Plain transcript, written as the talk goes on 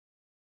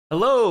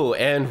Hello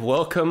and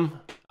welcome.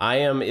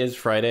 Is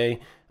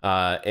Friday,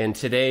 and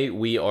today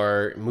we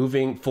are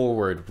moving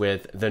forward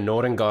with the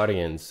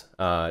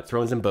Norrongarians,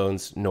 Thrones and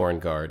Bones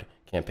Norrongard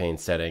campaign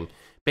setting,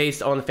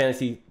 based on the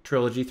fantasy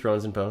trilogy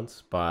Thrones and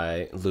Bones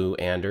by Lou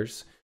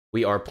Anders.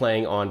 We are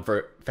playing on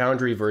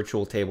Foundry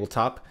Virtual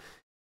Tabletop,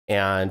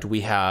 and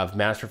we have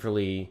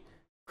masterfully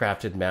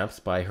crafted maps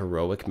by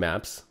Heroic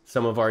Maps.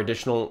 Some of our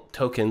additional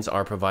tokens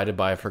are provided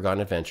by Forgotten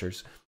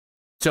Adventures.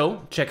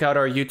 So check out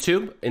our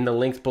YouTube in the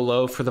link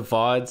below for the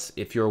VODs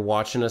if you're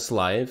watching us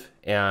live.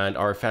 And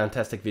our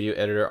fantastic video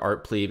editor,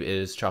 Art Plebe,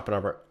 is chopping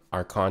up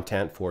our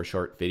content for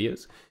short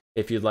videos.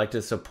 If you'd like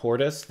to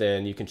support us,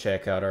 then you can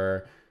check out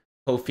our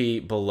Ko-fi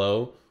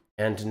below.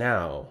 And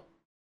now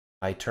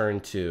I turn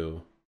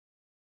to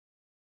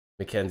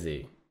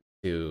Mackenzie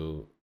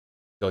to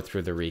go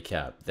through the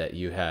recap that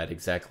you had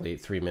exactly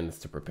 3 minutes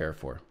to prepare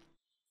for.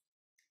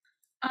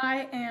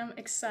 I am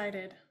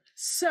excited.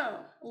 So,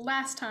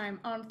 last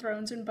time on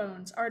Thrones and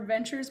Bones, our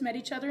adventurers met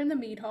each other in the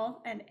mead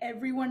hall, and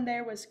everyone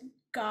there was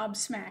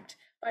gobsmacked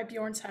by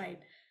Bjorn's height.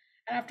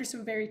 And after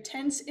some very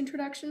tense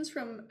introductions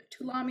from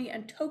Tulami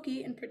and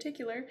Toki in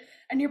particular,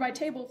 a nearby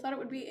table thought it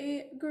would be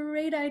a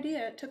great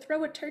idea to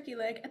throw a turkey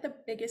leg at the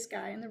biggest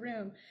guy in the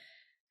room.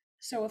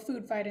 So a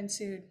food fight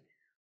ensued.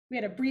 We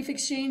had a brief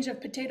exchange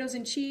of potatoes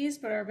and cheese,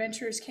 but our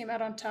adventurers came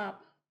out on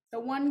top. The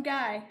one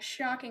guy,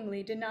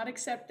 shockingly, did not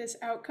accept this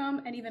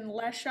outcome, and even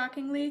less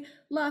shockingly,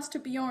 lost to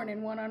Bjorn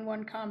in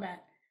one-on-one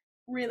combat.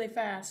 Really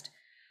fast.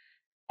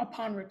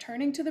 Upon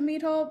returning to the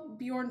meat hall,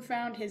 Bjorn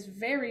found his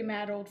very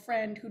mad old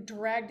friend who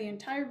dragged the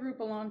entire group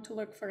along to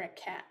look for a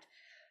cat.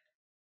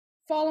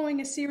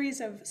 Following a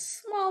series of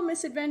small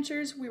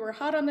misadventures, we were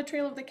hot on the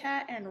trail of the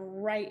cat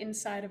and right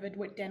inside of a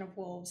den of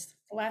wolves.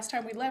 The last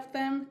time we left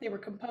them, they were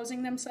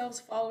composing themselves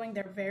following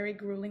their very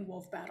grueling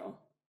wolf battle.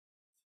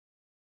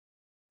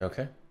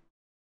 Okay.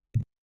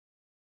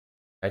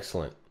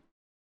 Excellent.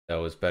 That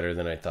was better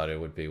than I thought it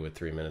would be with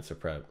 3 minutes of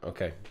prep.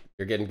 Okay.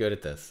 You're getting good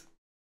at this.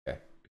 Okay.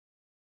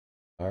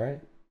 All right.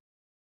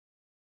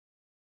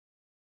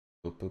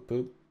 Boop, boop,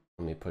 boop.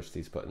 Let me push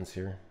these buttons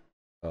here.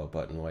 Oh,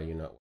 button, why you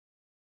not?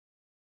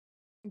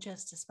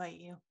 Just to spite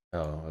you.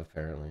 Oh,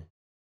 apparently.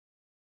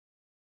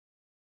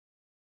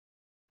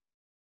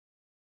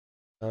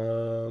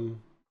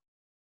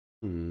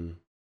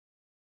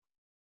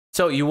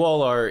 So you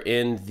all are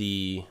in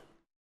the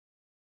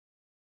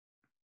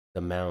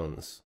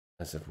mounds,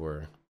 as it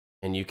were,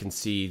 and you can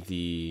see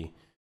the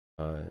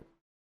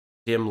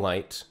dim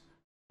light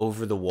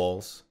over the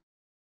walls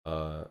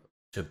to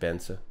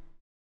Benza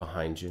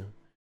behind you,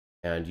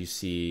 and you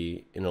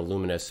see an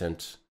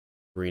luminescent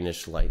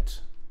greenish light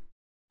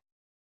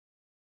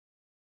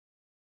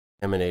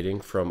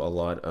emanating from a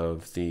lot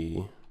of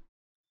the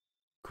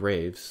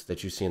graves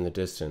that you see in the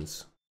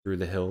distance. Through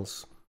the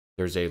hills,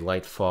 there's a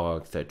light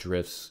fog that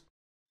drifts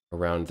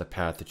around the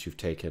path that you've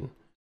taken.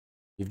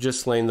 You've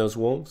just slain those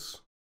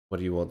wolves. What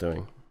are you all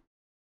doing?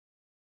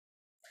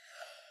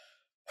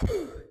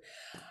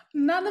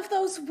 None of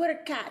those were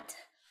cat,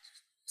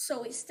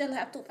 so we still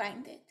have to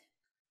find it.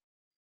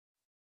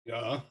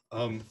 Yeah,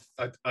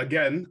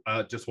 again,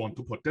 I just want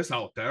to put this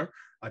out there.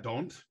 I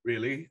don't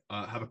really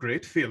have a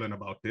great feeling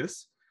about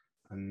this.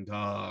 And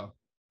I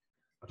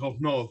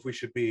don't know if we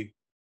should be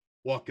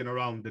walking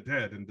around the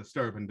dead and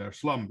disturbing their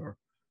slumber.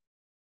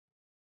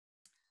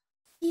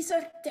 These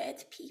are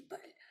dead people.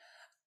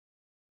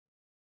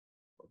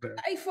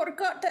 I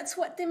forgot that's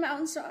what the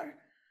mounds are.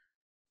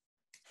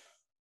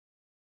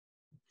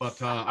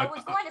 But I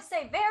was going to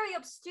say very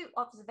astute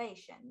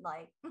observation,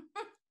 like.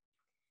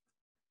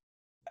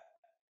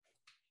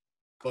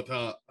 But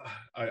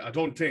I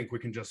don't think we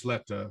can just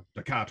let the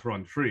cat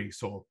run free.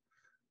 So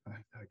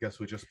I guess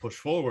we just push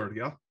forward,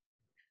 yeah?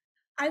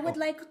 I would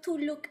like to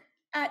look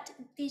at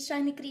the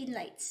shiny green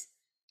lights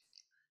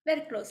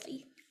very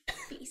closely,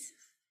 please.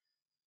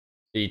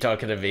 Are you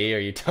talking to me, or are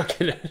you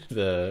talking to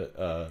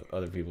the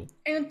other people?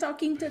 I am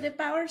talking to the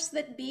powers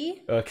that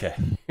be. Okay.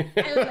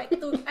 I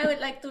would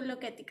like to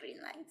look at the green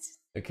lights.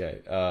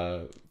 Okay.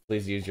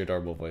 Please use your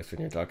normal voice when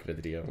you're talking to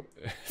the DM,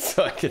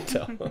 so I can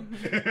tell.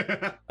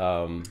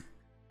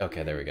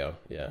 Okay, there we go.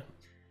 Yeah,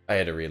 I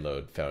had to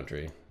reload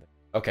Foundry.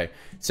 Okay,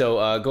 so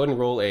go ahead and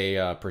roll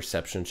a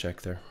perception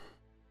check there.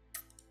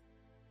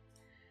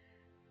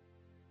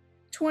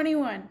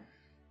 21.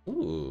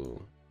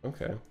 Ooh.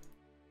 Okay.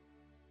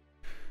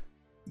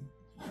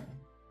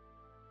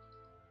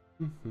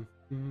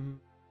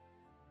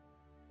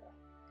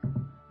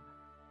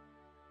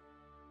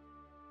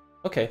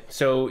 Okay,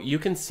 so you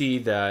can see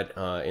that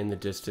in the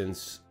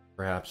distance,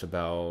 perhaps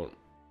about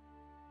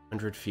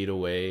 100 feet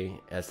away,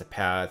 as the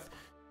path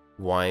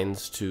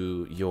winds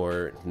to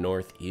your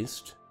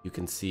northeast, you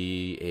can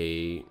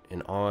see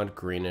an odd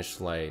greenish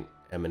light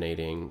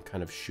emanating,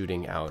 kind of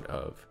shooting out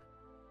of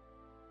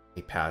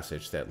a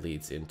passage that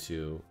leads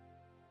into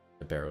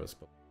the Barrows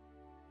book.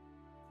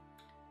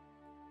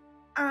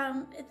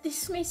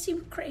 This may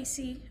seem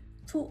crazy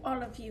to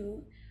all of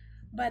you,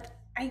 but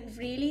I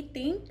really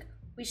think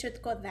we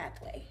should go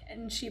that way.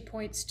 And she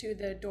points to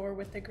the door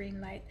with the green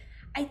light.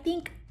 I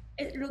think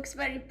It looks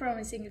very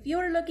promising. If you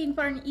were looking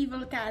for an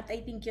evil cat, I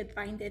think you'd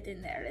find it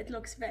in there. It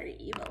looks very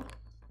evil.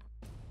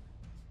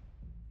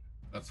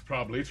 That's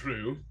probably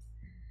true.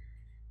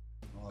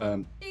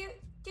 Do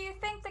you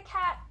think the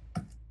cat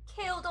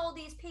killed all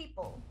these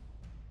people?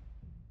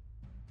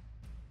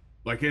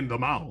 Like in the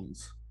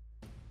mounds?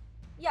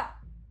 Yeah.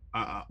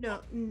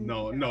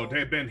 No,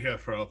 they've been here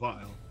for a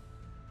while.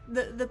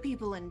 The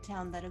people in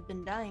town that have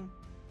been dying.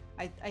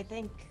 I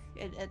think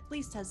it at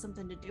least has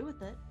something to do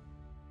with it.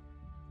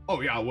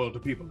 Oh yeah, well, the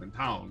people in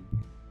town,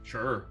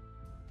 sure.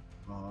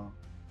 Well,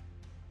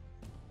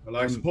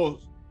 I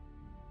suppose.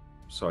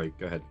 Sorry,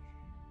 go ahead.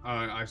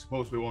 I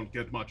suppose we won't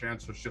get much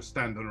answers just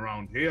standing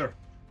around here.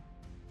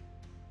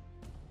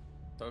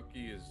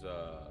 Toki is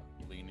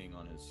leaning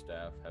on his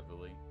staff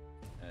heavily,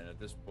 and at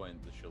this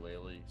point, the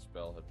shillelagh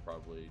spell had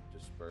probably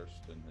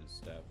dispersed, and his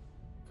staff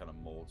kind of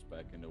molds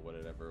back into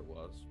whatever it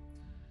was.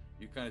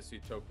 You kind of see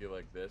Toki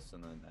like this,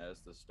 and then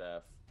as the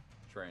staff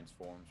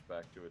transforms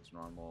back to its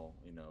normal,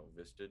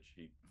 vistage,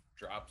 he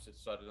drops it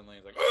suddenly.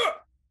 He's like,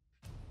 "Ah!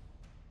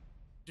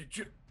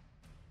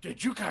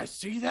 Did you guys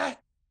see that?"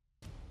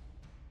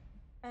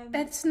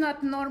 That's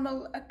not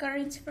normal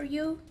occurrence for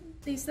you.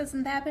 This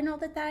doesn't happen all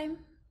the time.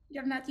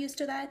 You're not used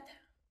to that.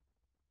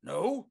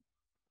 No.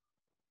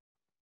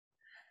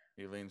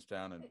 He leans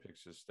down and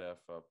picks his staff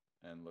up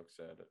and looks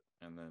at it,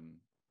 and then,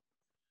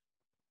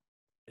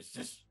 is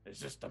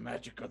this the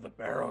magic of the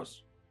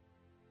barrows?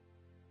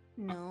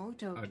 No,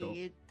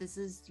 Toki, this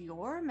is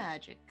your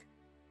magic.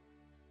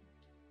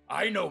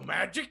 I know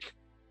magic.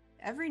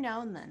 Every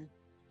now and then.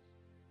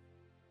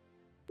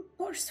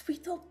 Poor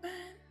sweet old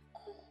man.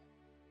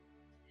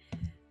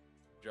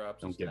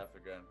 Drops his staff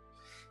again.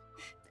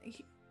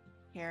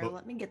 Here,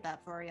 let me get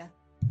that for you.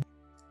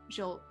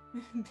 She'll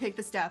pick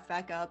the staff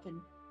back up and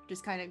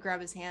just kind of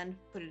grab his hand,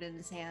 put it in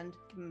his hand,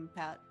 give him a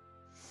pat.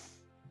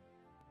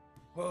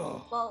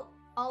 Well,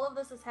 all of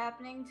this is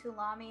happening.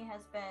 Tulami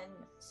has been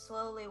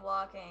slowly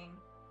walking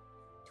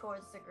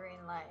towards the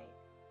green light,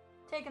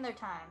 taking their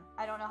time.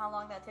 I don't know how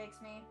long that takes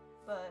me,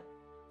 but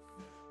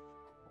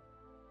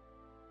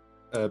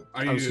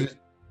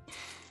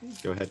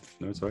Go ahead.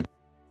 No, it's all right.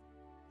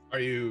 Are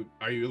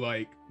you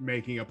like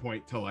making a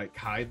point to like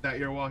hide that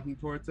you're walking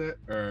towards it,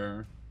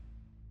 or?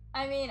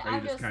 I mean,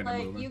 I'm just like,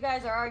 moving? you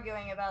guys are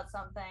arguing about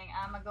something.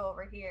 I'm gonna go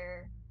over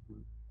here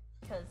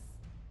because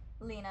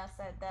Lena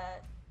said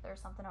that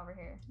there's something over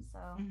here.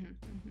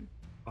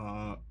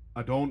 So.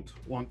 I don't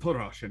want to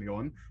rush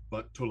anyone,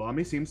 but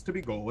Tulami seems to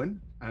be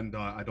going, and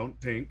I don't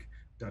think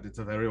that it's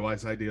a very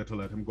wise idea to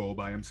let him go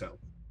by himself.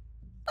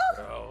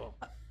 Well,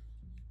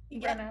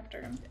 Run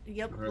after him.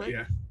 Yep.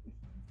 Yeah.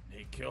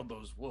 he killed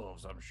those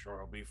wolves. I'm sure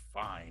he'll be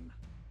fine.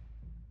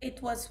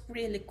 It was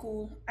really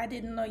cool. I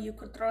didn't know you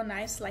could throw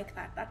knives like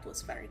that. That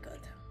was very good.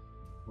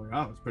 Well,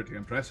 yeah, it was pretty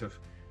impressive.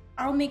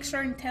 I'll make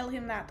sure and tell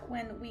him that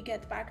when we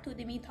get back to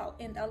the meat hall,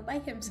 and I'll buy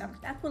him some.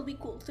 That will be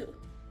cool too.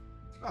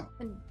 Oh.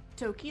 And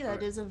Toki,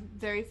 that is a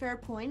very fair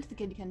point. The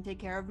kid can take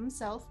care of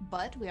himself,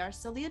 but we are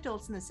still the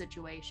adults in this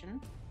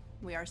situation.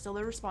 We are still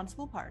the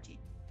responsible party.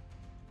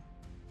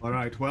 All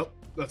right, well,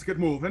 let's get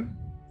moving.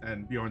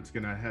 And Bjorn's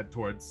gonna head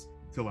towards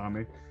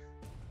Tulami.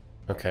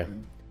 Okay.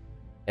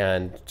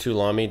 And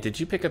Tulami, did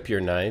you pick up your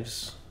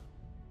knives?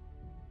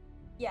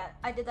 Yeah,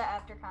 I did that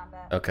after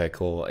combat. Okay,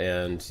 cool.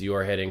 And you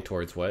are heading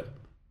towards what?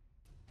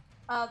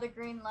 The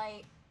green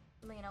light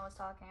Lena was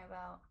talking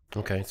about.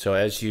 Okay, so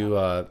as you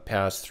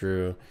pass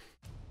through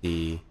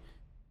the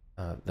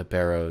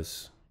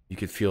barrows, you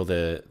could feel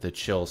the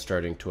chill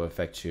starting to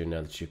affect you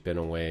now that you've been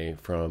away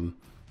from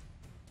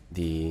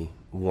the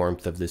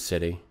warmth of the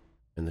city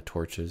and the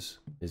torches.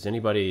 Is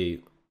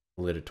anybody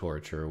lit a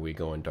torch, or are we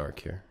going dark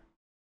here?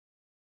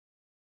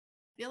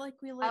 I feel like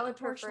we lit I would a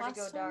torch prefer to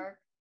go last time. dark.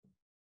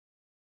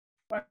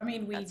 Well, I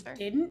mean, we That's fair.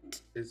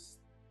 didn't, Is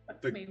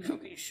but the maybe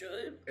we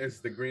should.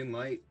 is the green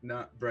light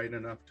not bright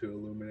enough to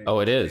illuminate? Oh,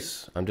 it the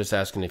is. I'm just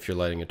asking if you're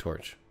lighting a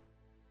torch.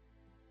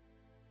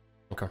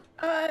 Okay.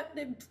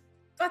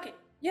 Fuck it.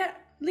 Yeah,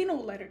 Lena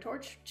will light her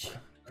torch. thing?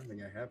 I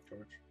think I have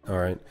torch. All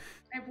right.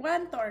 I have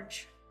one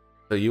torch.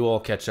 So you all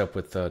catch up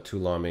with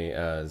Tulami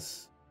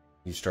as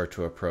you start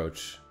to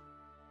approach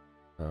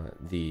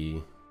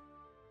the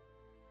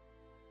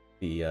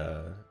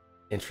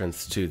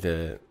entrance to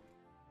the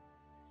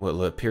what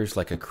appears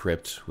like a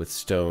crypt with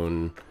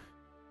stone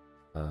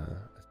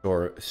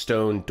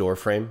door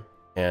frame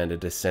and a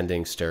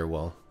descending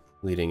stairwell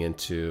leading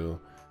into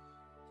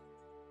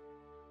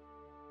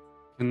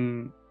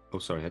Oh,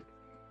 sorry.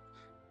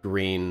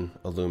 green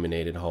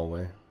illuminated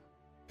hallway.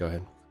 Go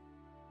ahead.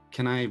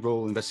 Can I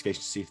roll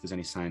investigation to see if there's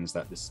any signs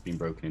that this has been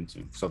broken into?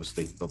 Because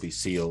obviously they'll be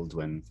sealed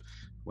when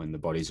the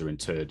bodies are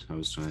interred. I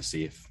was trying to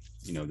see if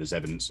there's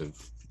evidence of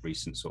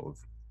recent sort of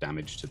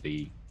damage to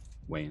the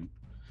way-in.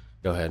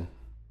 Go ahead.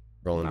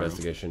 Roll Alright.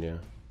 investigation, yeah.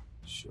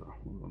 Sure.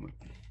 Hold on.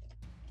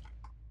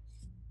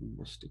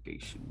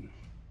 Investigation.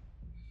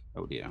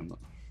 Oh dear, I'm not.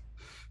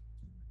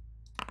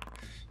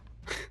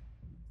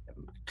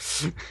 Never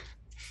mind.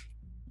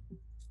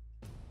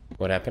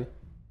 What happened?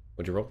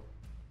 What'd you roll?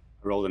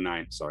 I rolled a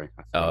 9. Sorry.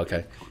 Oh,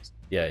 okay.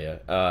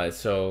 Yeah.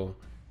 So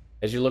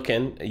as you look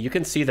in, you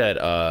can see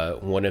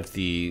that one of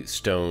the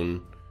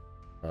stone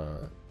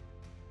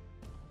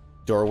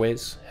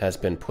doorways has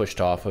been pushed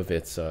off of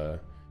its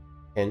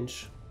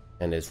hinge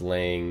and is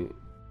laying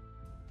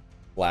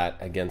flat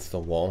against the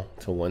wall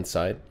to one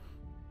side.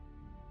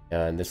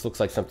 And this looks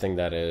like something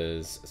that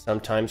is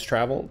sometimes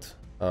traveled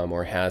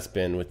or has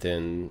been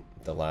within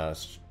the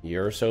last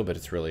year or so, but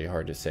it's really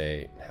hard to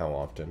say how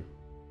often.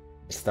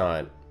 It's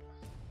not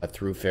a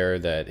thoroughfare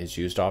that is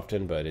used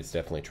often, but it's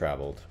definitely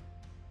traveled.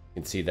 You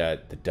can see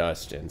that the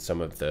dust and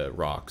some of the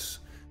rocks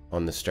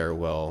on the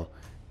stairwell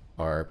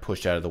are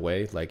pushed out of the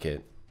way, like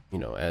it,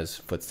 as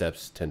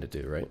footsteps tend to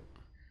do, right?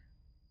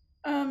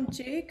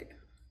 Jake,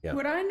 Yeah.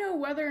 would I know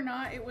whether or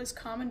not it was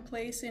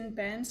commonplace in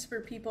Bens for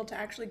people to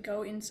actually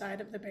go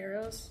inside of the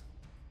barrows?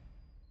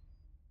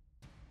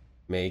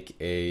 Make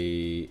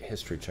a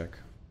history check.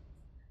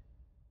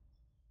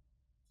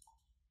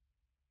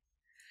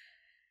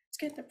 Let's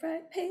get the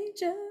right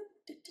page up.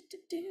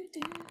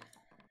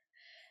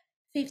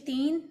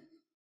 15.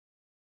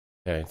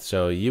 Okay,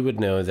 so you would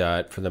know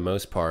that for the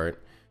most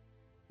part,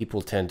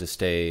 people tend to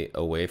stay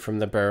away from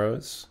the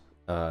barrows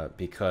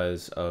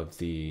because of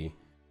the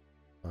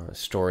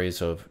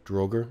stories of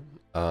Draugr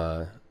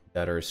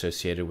that are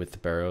associated with the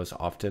barrows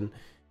often.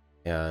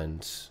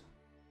 And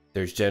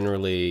there's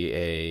generally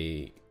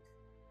a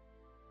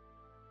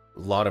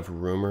lot of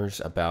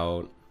rumors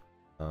about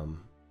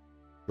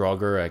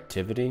Draugr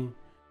activity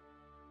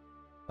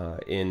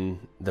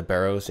in the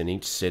barrows in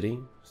each city.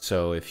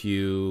 So if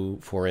you,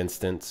 for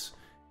instance,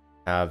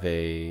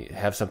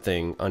 have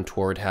something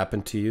untoward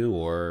happen to you,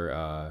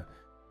 or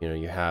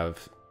you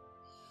have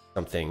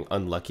something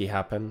unlucky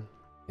happen,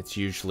 it's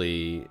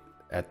usually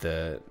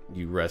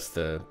you rest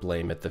the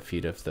blame at the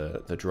feet of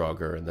the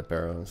Draugr and the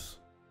barrows.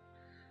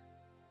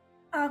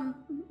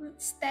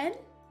 Stan?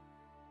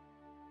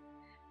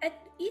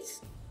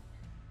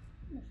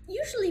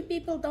 Usually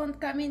people don't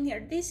come in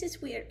here. This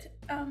is weird.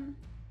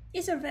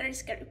 These are very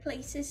scary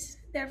places.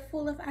 They're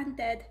full of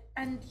undead,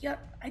 and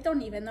I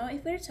don't even know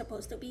if we're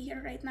supposed to be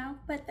here right now,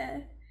 but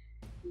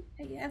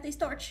you have this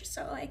torch,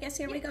 so I guess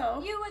here we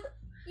go.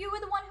 You were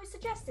the one who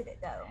suggested it,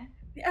 though.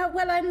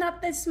 Well, I'm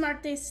not the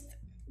smartest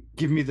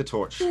Give me the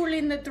torch. tool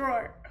in the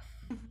drawer.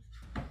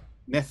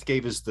 Neth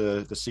gave us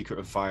the secret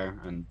of fire,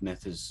 and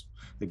Neth is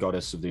the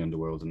goddess of the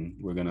underworld,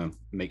 and we're gonna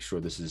make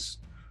sure this is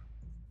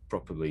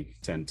properly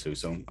tended to.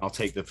 So I'll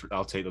take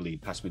the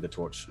lead. Pass me the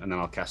torch, and then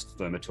I'll cast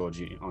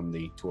thaumaturgy on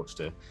the torch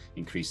to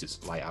increase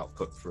its light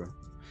output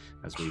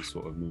as we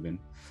sort of move in.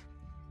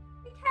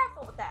 Be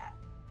careful with that.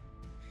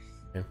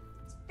 Yeah.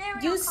 It's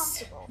very You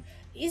uncomfortable.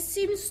 He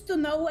seems to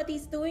know what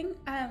he's doing.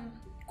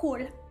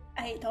 Cool.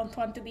 I don't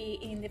want to be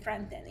in the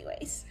front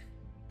anyways.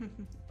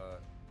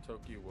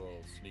 Toki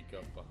will sneak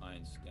up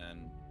behind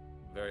Sten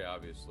very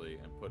obviously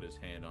and put his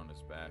hand on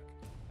his back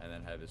and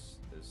then have his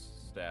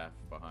staff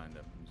behind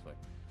him. He's like,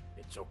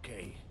 It's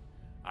okay.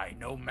 I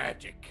know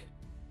magic.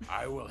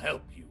 I will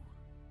help you.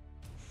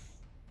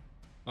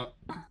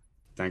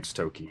 Thanks,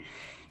 Toki.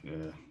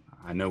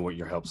 I know what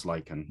your help's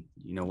like, and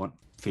you know what?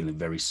 Feeling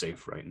very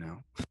safe right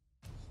now.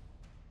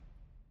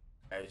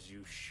 As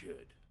you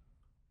should.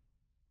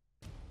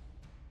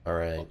 All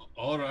right.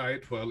 All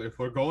right. Well, if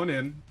we're going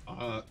in,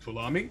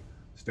 Tulami,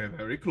 stay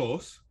very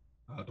close.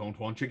 Don't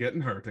want you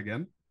getting hurt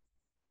again.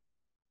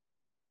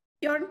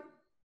 Bjorn?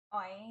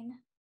 Fine.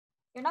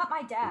 You're not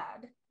my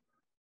dad.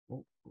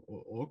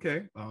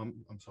 Okay.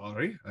 I'm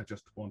sorry. I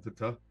just wanted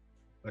to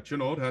let you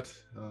know that,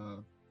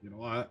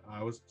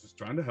 I was just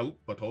trying to help,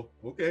 but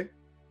okay.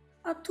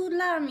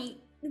 Tulami.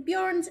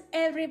 Bjorn's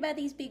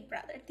everybody's big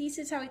brother. This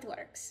is how it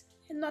works.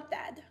 Not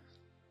dad.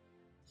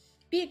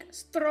 Big,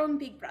 strong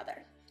big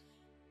brother.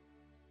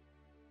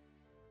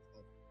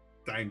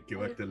 Thank you,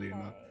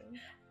 Ectelina.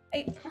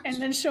 And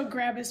then she'll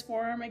grab his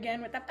forearm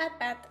again with a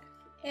pat.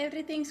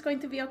 Everything's going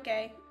to be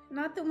okay.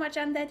 Not too much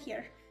undead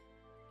here.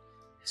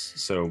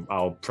 So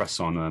I'll press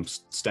on.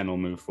 Sten will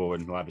move forward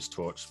and he'll have his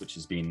torch, which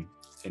has been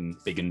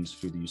embiggened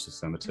through the use of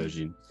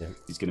thaumaturgy. Yeah.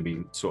 He's going to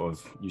be sort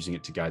of using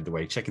it to guide the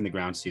way, checking the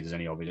ground to see if there's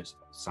any obvious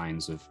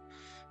signs of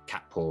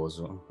cat paws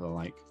or the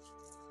like.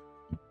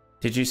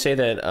 Did you say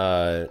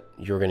that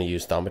you were going to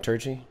use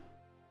thaumaturgy?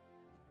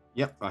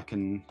 Yep, I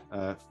can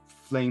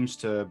flames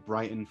to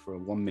brighten for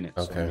 1 minute,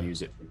 so I'm Okay. going to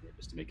use it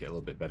just to make it a little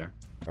bit better.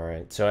 All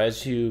right. So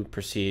as you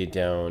proceed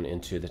down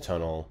into the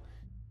tunnel,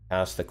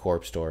 past the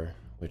corpse door,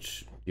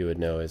 which you would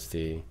know is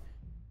the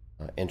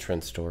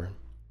entrance door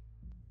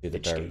to the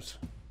Witch barrows.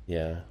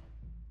 Yeah.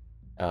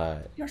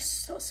 You're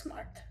so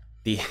smart.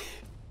 The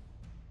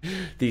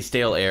the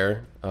stale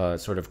air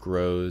sort of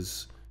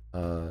grows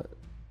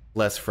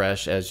less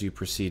fresh as you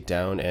proceed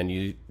down, and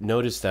you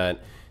notice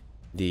that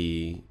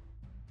the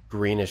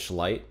greenish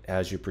light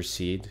as you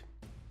proceed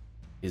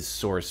is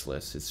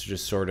sourceless. It's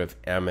just sort of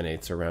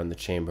emanates around the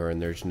chamber,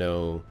 and there's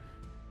no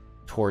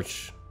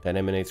torch that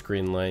emanates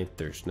green light.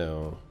 There's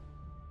no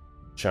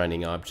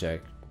shining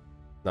object,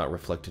 not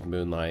reflected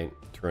moonlight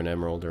through an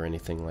emerald or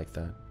anything like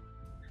that.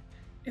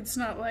 It's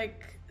not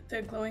like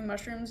the glowing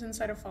mushrooms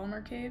inside of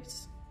Falmer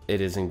caves.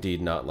 It is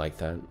indeed not like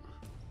that.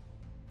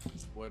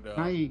 What,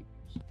 Can I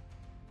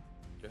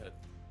Go ahead.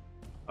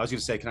 I was going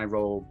to say, can I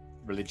roll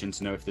religion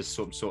to know if there's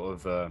some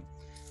sort of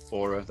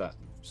aura that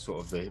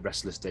sort of the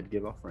restless dead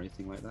give off or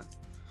anything like that?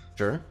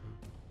 Sure.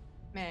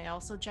 May I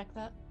also check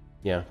that?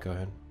 Yeah, go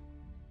ahead.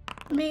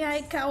 May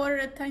I cower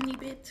a tiny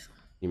bit?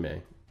 You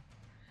may.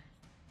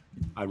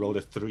 I rolled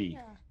a 3.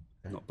 Yeah.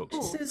 Not books.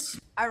 This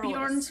is I rolled a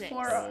Bjorn's 6.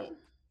 forearm.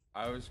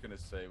 I was gonna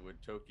say,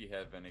 would Toki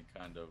have any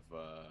kind of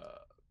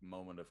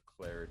moment of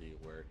clarity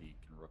where he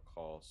can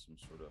recall some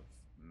sort of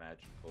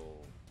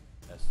magical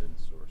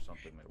essence or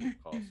something that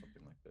would cause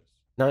something like this?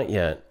 Not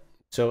yet.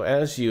 So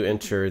as you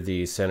enter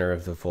the center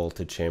of the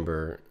vaulted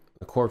chamber,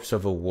 the corpse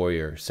of a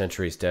warrior,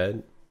 centuries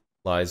dead,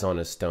 lies on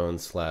a stone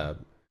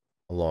slab,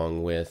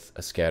 along with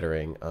a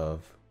scattering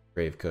of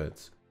grave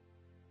goods.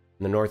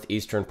 In the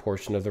northeastern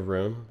portion of the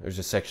room, there's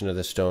a section of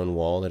the stone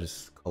wall that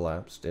is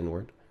collapsed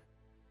inward,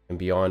 and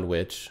beyond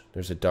which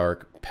there's a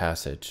dark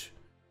passage,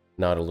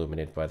 not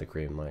illuminated by the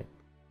green light.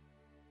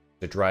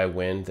 The dry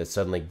wind that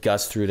suddenly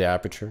gusts through the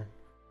aperture,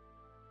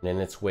 and in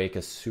its wake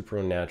a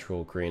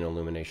supernatural green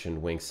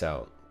illumination winks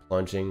out,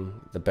 plunging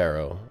the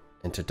barrow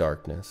into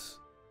darkness.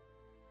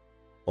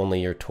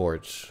 Only your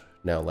torch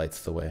now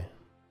lights the way.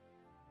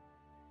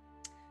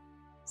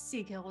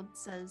 Seaguild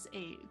says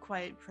a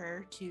quiet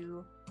prayer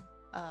to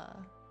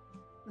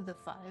the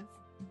 5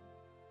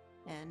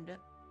 and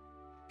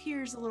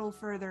peers a little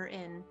further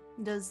in.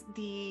 Does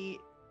the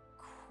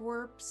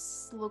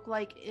corpse look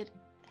like it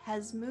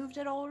has moved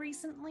at all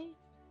recently?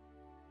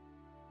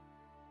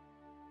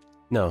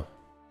 No.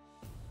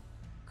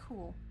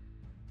 Cool.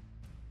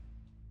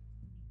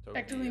 Toki,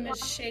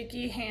 Spectolina's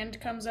shaky hand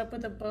comes up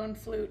with a bone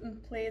flute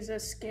and plays a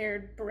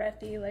scared,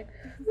 breathy, like,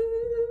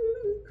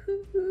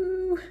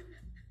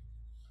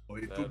 Oh,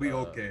 it will be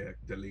okay,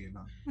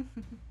 Delina.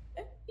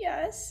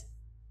 yes.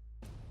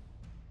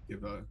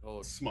 Give a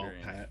whole small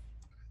experience pat.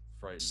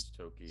 frightens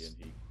Toki, and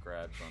he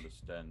grabs onto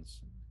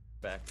Sten's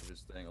back of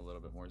his thing a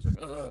little bit more. He's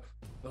like, ugh,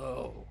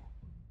 oh.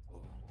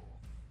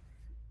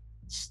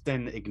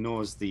 Sten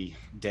ignores the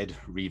dead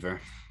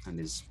Reaver and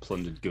his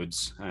plundered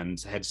goods and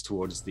heads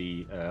towards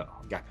the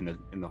gap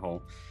in the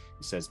hall.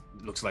 He says,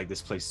 "Looks like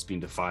this place has been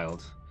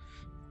defiled."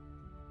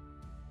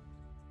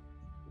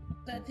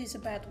 That is a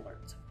bad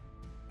word.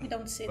 We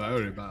don't say that.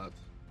 Very bad.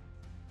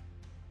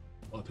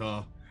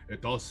 But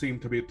it does seem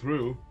to be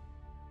true.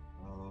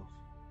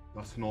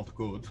 That's not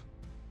good.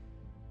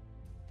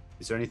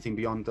 Is there anything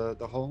beyond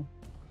the hall?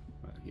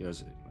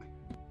 Yes.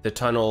 The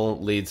tunnel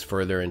leads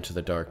further into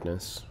the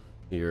darkness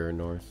to your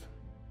north.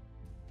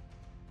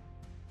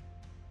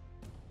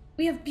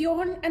 We have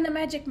Bjorn and the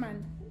magic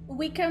man.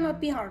 We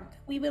cannot be harmed.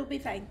 We will be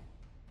fine.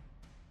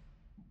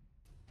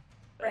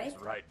 That's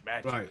Right? right,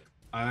 magic. Right.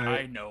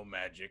 I know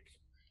magic.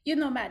 You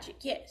know magic,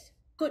 yes.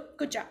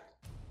 Good job.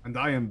 And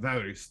I am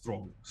very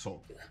strong,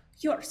 so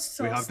You're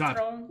so we have strong.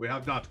 that. We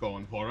have that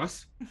going for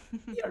us.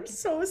 You're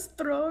so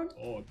strong.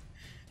 Oh,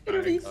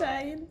 It'll be thanks.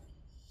 fine.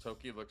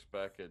 Toki looks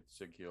back at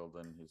Sighild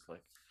and he's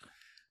like,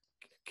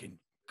 Can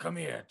come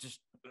here.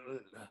 Just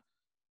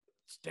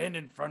stand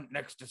in front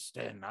next to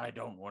Sten. I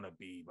don't want to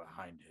be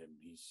behind him.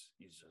 He's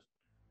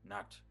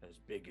not as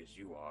big as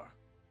you are.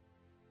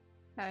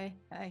 Hi.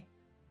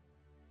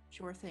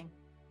 Sure thing.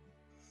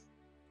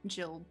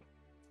 She'll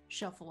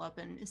shuffle up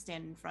and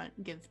stand in front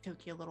and give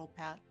Toki a little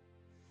pat.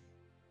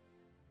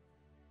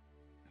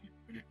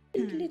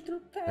 Big little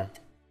pat.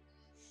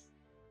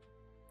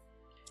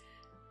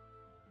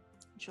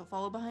 She'll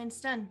follow behind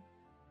Sten.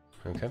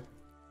 Okay.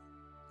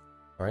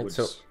 All right,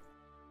 so Woods.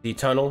 the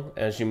tunnel,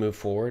 as you move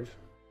forward,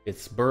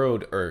 it's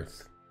burrowed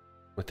earth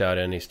without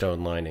any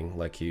stone lining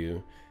like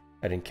you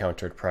had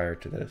encountered prior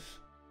to this.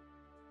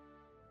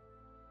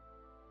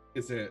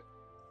 Is it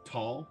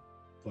tall?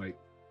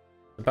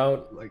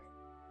 About,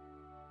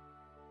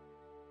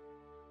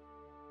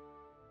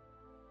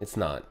 it's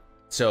not.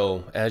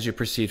 So as you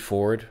proceed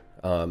forward,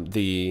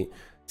 the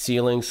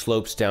ceiling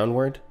slopes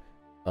downward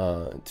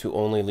to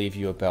only leave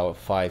you about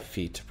 5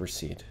 feet to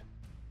proceed.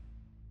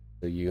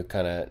 So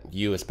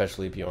you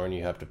especially Bjorn,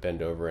 you have to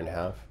bend over in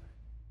half.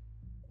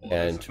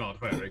 And it's not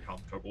very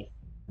comfortable.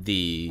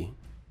 the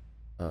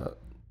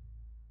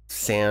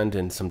sand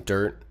and some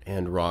dirt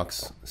and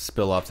rocks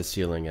spill off the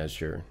ceiling as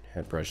your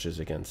head brushes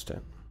against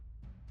it.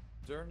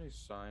 is there any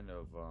sign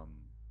of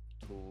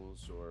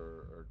tools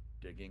or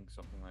digging,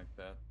 something like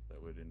that,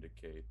 that would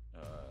indicate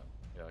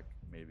like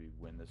maybe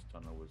when this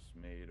tunnel was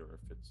made, or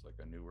if it's like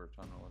a newer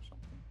tunnel or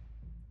something?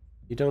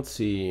 You don't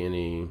see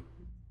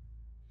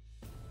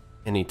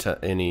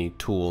any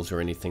tools or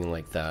anything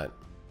like that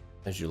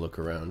as you look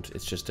around.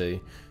 It's just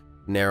a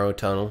narrow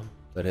tunnel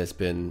that has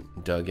been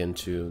dug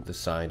into the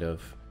side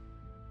of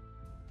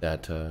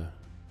that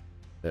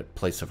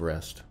place of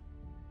rest.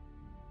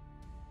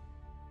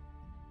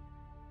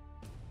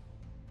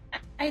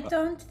 I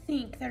don't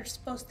think there's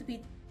supposed to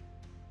be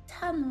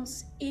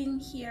tunnels in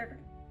here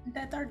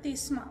that are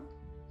this small.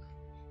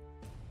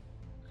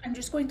 I'm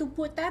just going to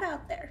put that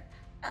out there.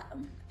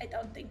 I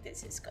don't think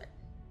this is good.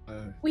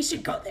 We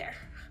should go there.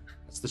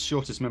 As the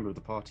shortest member of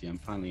the party, I'm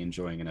finally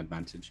enjoying an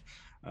advantage.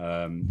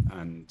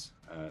 and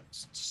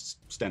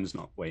Sten's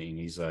not waiting.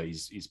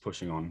 He's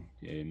pushing on,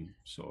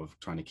 sort of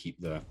trying to keep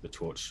the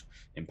torch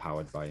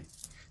empowered by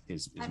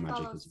his magic.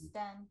 Follow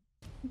Sten.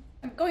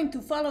 I'm going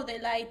to follow the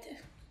light.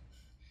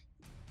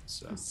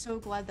 So. I'm so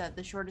glad that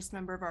the shortest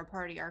member of our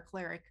party, our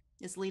cleric,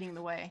 is leading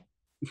the way.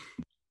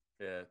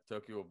 Yeah,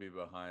 Toki will be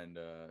behind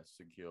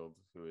Sighild,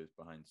 who is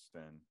behind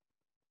Sten.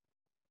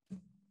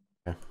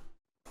 Okay.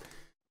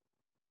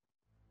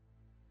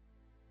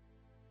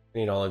 I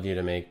need all of you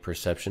to make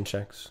perception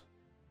checks.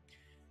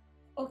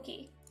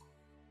 Okay.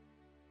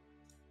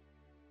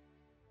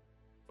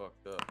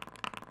 Fucked up.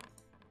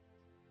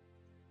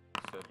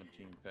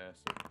 17 passive.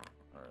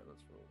 Alright,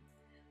 let's roll.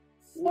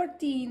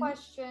 14.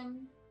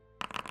 Question.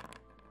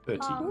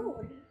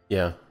 13.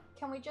 Yeah.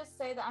 Can we just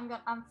say that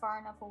I'm far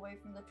enough away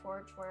from the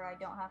torch where I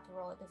don't have to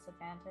roll a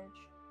disadvantage?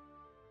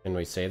 Can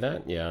we say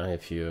that? Yeah,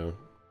 if you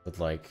would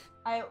like.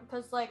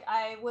 Because like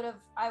I would have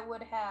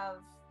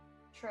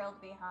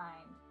trailed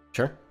behind.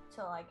 Sure.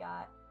 Till I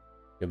got.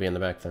 You'll be in the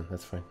back then.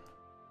 That's fine.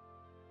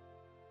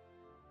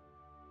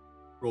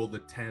 Roll the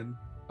 10.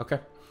 Okay.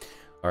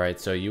 All right.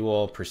 So you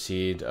all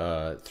proceed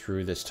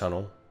through this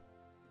tunnel,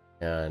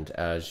 and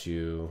as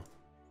you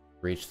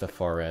reach the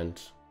far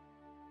end,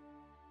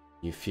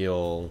 you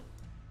feel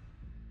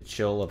the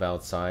chill of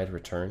outside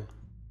return,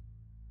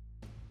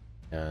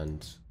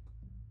 and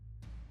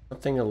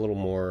something a little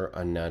more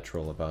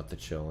unnatural about the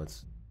chill.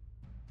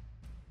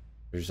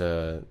 There's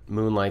a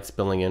moonlight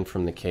spilling in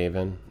from the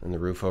cave-in, and the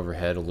roof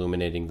overhead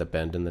illuminating the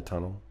bend in the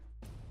tunnel.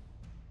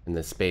 And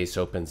the space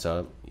opens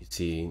up. You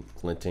see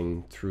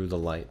glinting through the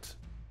light,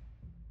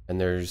 and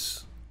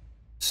there's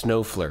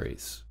snow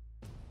flurries,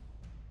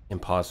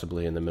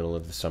 impossibly in the middle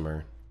of the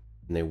summer,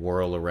 and they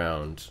whirl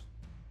around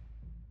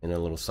in a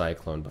little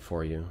cyclone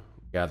before you,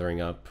 gathering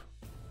up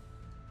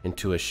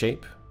into a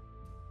shape,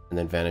 and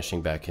then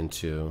vanishing back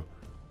into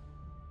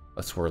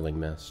a swirling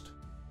mist.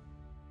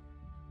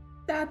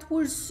 That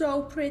was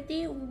so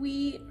pretty.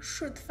 We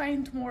should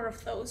find more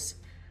of those.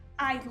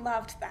 I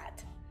loved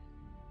that.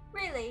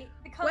 Really?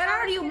 Because Where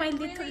I are was you, my getting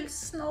little really-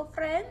 snow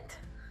friend?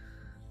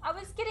 I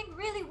was getting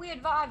really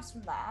weird vibes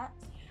from that.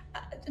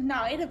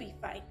 No, it'll be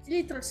fine.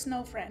 Little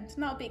snow friend,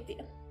 no big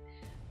deal.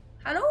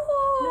 Hello?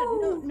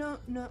 No.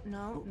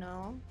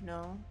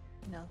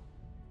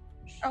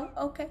 Oh,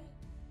 okay.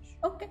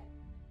 Okay.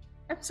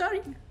 I'm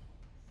sorry.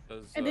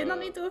 I did not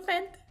mean to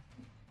offend.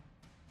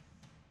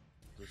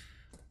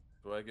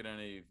 Do I get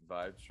any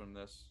vibes from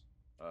this?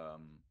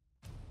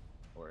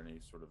 Or any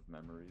sort of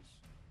memories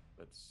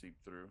that seep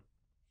through?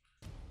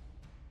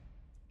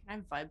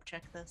 Can I vibe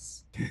check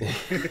this? Get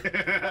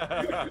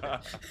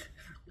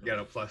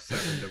a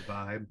 +7 to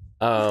vibe.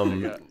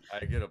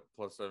 I get a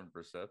 +7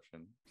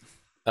 perception.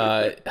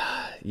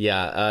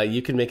 Yeah,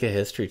 you can make a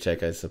history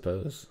check, I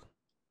suppose.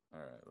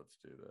 Alright, let's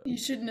do that. You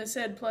shouldn't have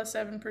said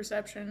 +7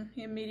 perception.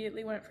 He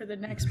immediately went for the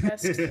next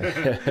best.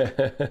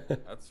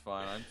 That's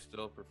fine. I'm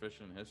still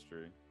proficient in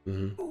history.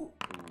 Mm-hmm. Ooh.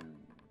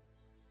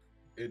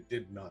 It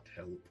did not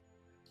help.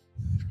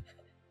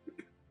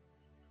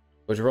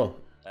 What'd you roll?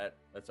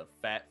 That's a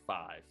fat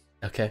 5.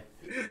 Okay.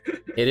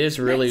 It is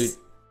really Nice.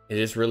 it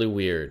is really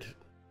weird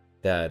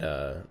that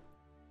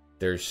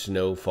there's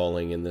snow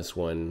falling in this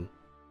one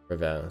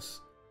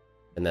crevasse,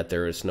 and that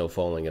there is snow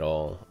falling at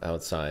all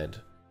outside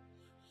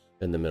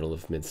in the middle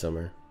of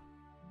midsummer.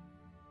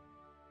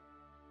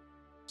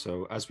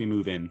 So as we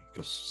move in,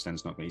 because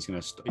Sten's not going, he's going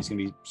to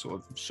be sort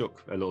of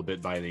shook a little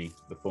bit by the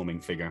forming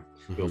figure.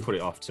 He'll put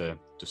it off to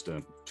just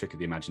a trick of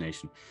the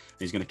imagination. And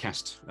he's going to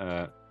cast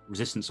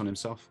resistance on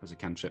himself as a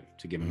cantrip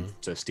to give him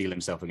to steel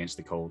himself against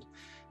the cold,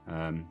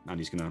 and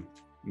he's going to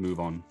move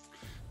on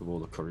with all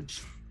the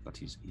courage that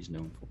he's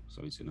known for.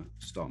 So he's going to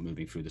start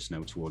moving through the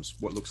snow towards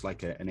what looks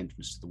like an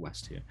entrance to the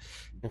west here.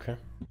 Okay.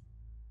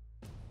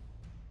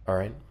 All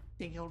right.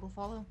 Sighild will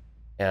follow.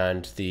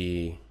 And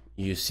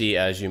you see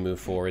as you move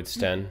forward,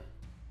 Sten,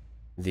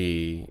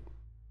 the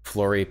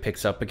flurry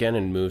picks up again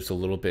and moves a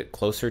little bit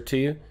closer to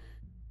you.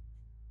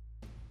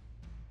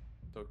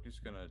 Toki's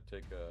gonna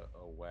take a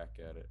whack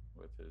at it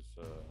with his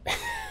staff.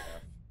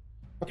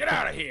 Get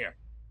out of here!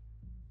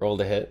 Roll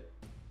to hit.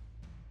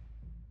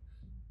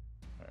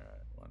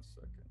 Alright, 1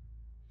 second.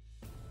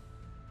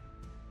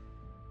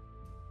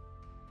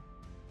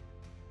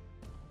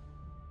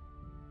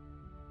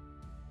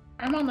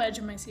 I'm on the edge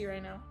of my seat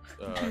right now.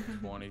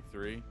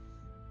 23.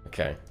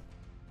 Okay.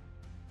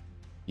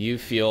 You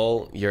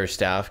feel your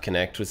staff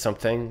connect with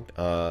something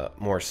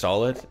more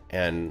solid,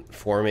 and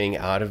forming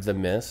out of the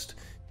mist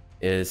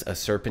is a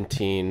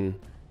serpentine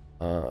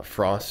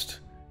frost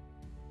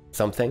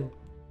something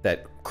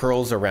that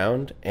curls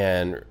around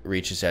and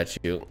reaches at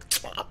you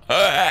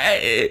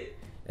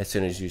as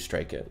soon as you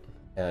strike it.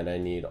 And I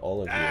need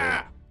all of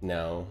you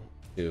now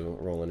to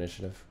roll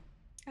initiative.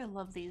 I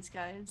love these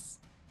guys.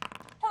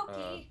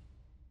 Toki!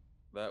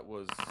 That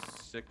was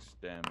 6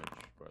 damage,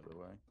 by the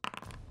way.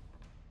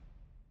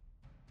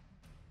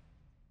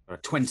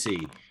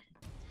 20.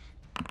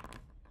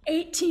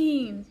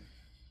 18.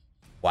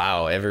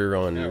 Wow,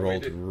 everyone Yeah, we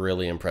rolled did-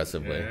 really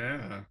impressively.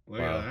 Yeah, look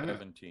Wow. at that.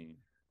 17.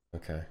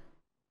 Okay.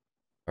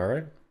 All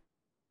right.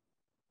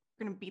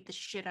 We're gonna beat the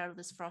shit out of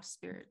this frost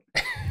spirit.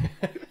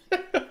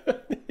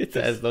 It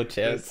has no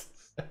chance.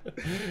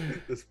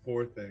 This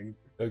poor thing.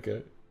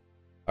 Okay.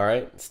 All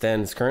right,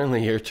 Stan, it's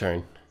currently your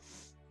turn.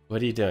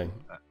 What are you doing?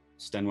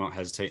 Sten won't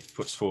hesitate,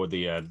 puts forward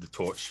the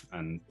torch,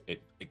 and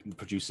it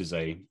produces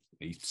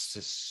he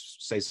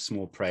says a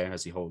small prayer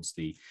as he holds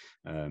the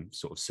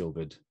sort of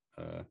silvered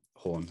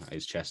horn at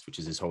his chest, which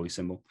is his holy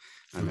symbol,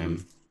 and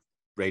then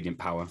radiant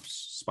power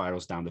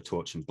spirals down the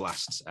torch and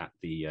blasts at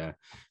the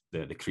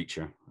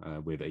creature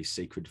with a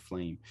sacred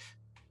flame.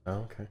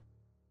 Oh, okay.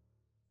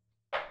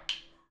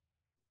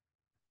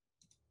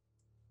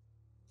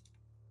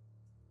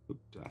 Oop,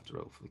 do I have to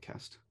roll for the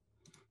cast?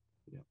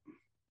 Yep.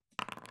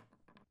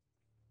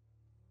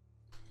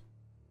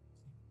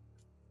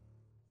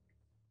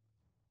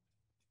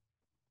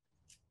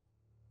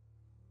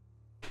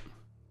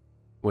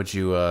 Would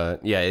you,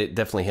 yeah, it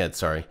definitely hit,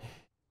 sorry.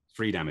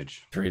 3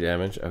 damage. 3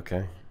 damage,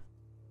 okay.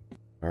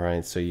 All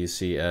right, so you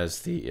see as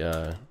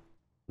the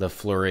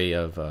flurry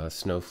of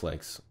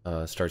snowflakes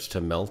starts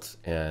to melt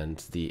and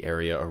the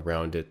area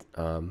around it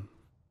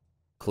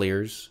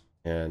clears,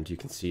 and you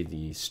can see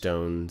the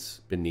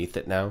stones beneath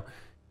it now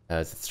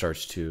as it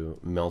starts to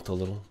melt a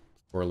little,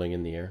 swirling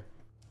in the air.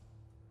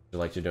 Would you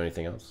like to do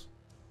anything else?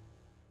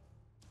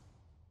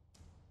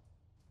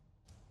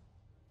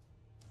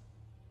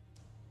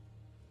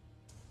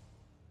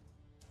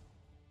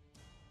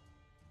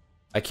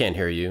 I can't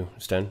hear you,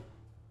 Sten.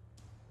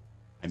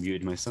 I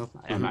muted myself.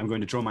 I'm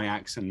going to draw my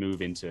axe and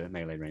move into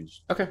melee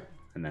range. Okay.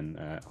 And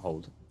then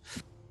hold.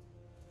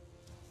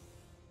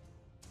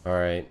 All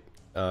right.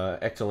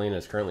 Ectelina,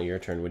 it's currently your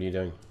turn. What are you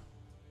doing?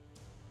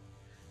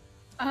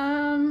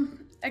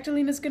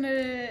 Ectelina's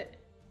gonna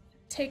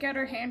take out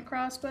her hand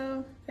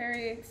crossbow,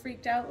 very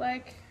freaked out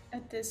like,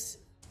 at this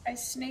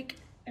ice snake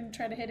and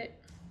try to hit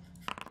it.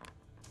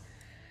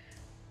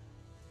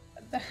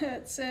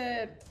 That's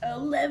a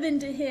 11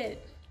 to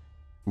hit.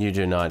 You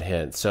do not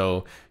hit.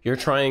 So you're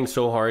trying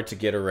so hard to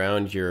get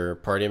around your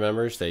party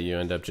members that you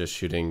end up just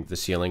shooting the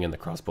ceiling, and the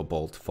crossbow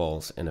bolt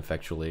falls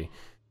ineffectually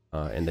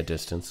in the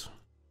distance.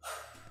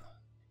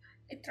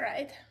 I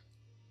tried.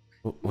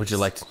 Would you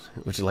like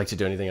to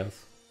do anything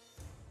else?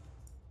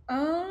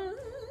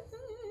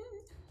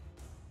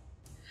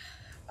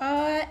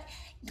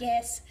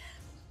 Yes.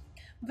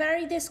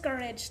 Very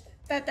discouraged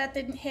that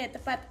didn't hit,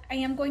 but I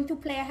am going to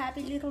play a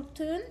happy little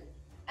tune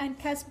and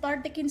cast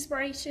Bardic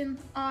Inspiration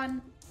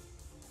on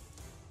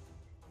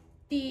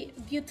the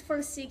beautiful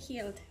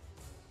Sighild.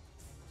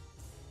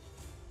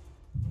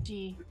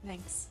 Gee,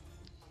 thanks.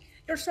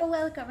 You're so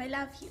welcome. I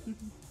love you.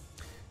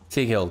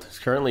 Sighild, it's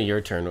currently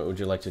your turn. What would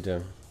you like to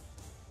do?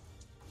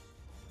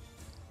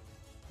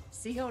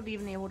 See how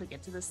even able to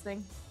get to this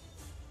thing?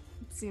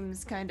 It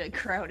seems kind of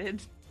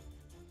crowded.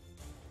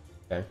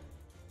 Okay.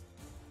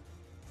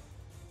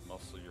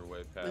 Muscle your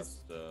way past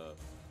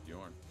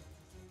Bjorn.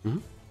 Mm-hmm.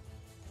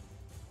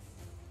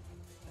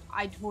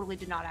 I totally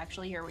did not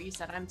actually hear what you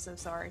said. I'm so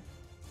sorry.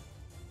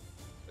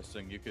 I was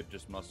saying you could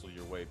just muscle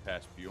your way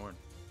past Bjorn.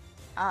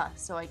 Ah,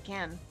 so I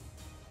can.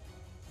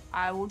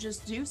 I will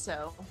just do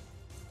so.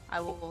 I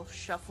will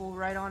shuffle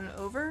right on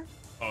over.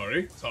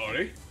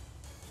 Sorry.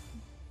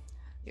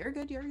 You're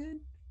good, you're good.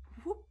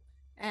 Whoop.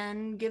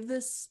 And give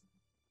this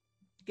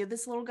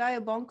little guy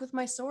a bonk with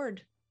my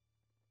sword.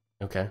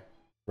 Okay.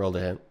 Roll to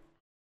hit.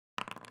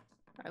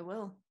 I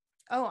will.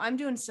 Oh, I'm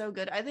doing so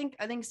good. I think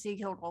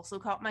Sighild also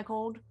caught my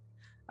cold.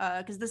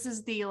 Because this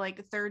is the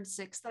third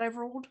 6 that I've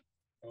rolled.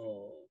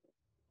 Oh.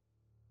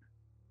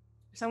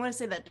 So I'm gonna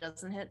say that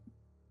doesn't hit.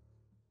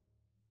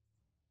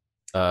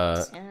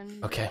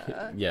 Okay.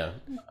 Yeah.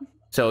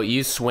 So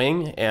you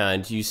swing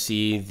and you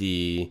see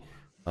the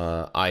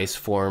ice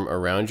form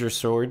around your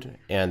sword,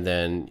 and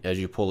then as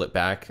you pull it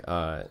back,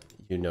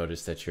 you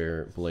notice that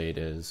your blade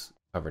is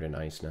covered in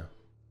ice now.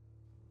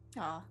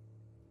 Aw.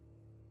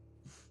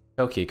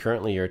 Okay,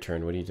 currently your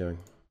turn. What are you doing?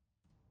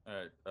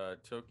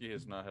 Alright, Toki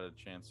has not had a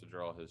chance to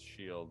draw his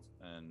shield,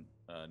 and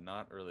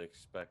not really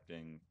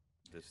expecting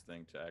this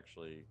thing to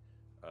actually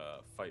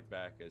fight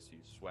back as he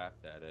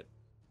swapped at it.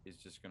 He's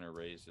just going to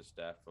raise his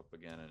staff up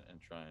again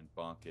and try and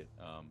bonk it.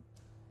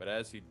 But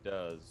as he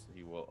does,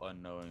 he will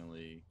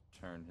unknowingly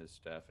turn his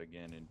staff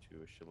again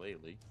into a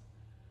shillelagh.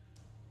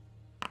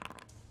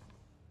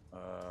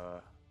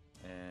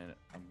 And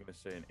I'm going to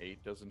say an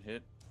 8 doesn't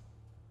hit.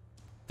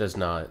 Does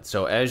not.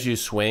 So as you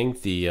swing,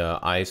 the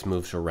ice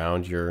moves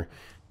around your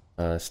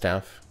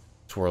staff,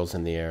 swirls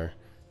in the air,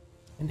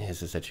 and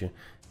hisses at you.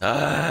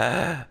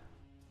 Ah!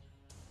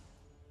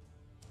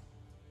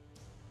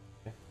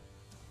 Okay.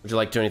 Would you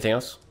like to do anything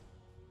else?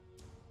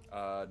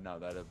 No,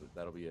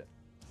 that'll be it.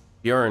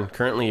 Bjorn,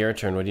 currently your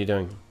turn. What are you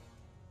doing?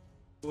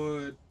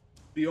 Would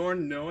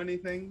Bjorn know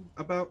anything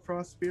about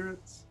frost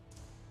spirits?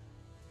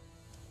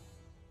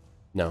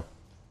 No.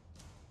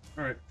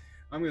 All right,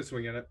 I'm gonna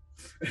swing at it.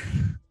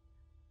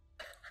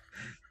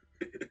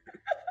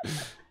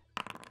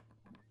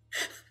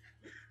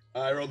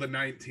 I rolled a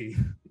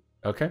 19.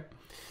 Okay.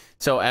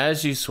 So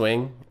as you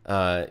swing,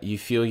 you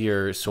feel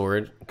your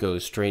sword go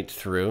straight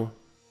through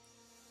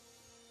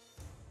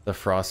the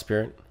frost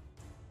spirit.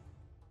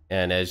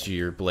 And as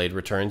your blade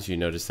returns, you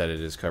notice that it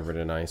is covered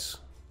in ice.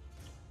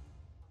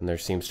 And there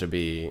seems to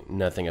be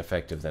nothing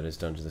effective that is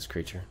done to this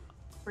creature.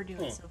 We're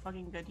doing so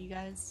fucking good, you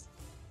guys.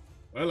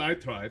 Well, I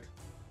tried.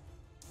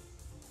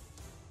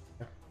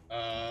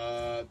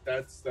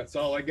 That's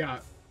all I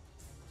got.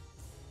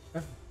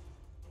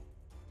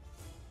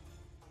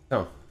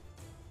 Oh.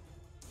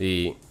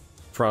 The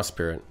frost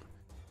spirit.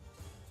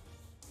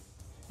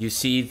 You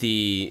see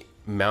the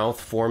mouth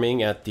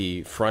forming at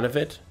the front of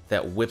it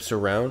that whips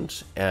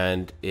around,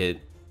 and it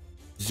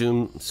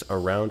zooms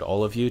around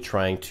all of you,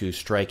 trying to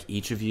strike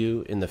each of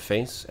you in the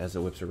face as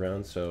it whips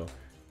around. So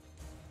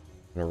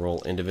I'm gonna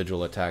roll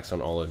individual attacks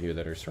on all of you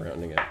that are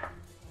surrounding it.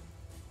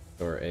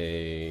 Or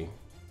a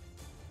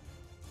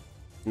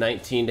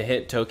 19 to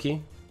hit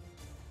Toki.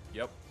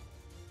 Yep.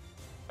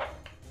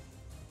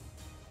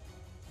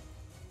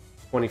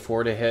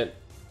 24 to hit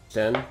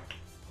Sten.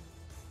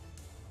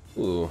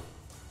 Ooh.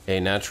 A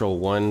natural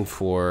 1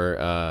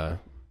 for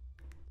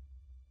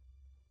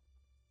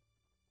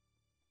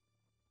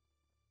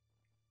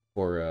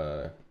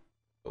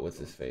what's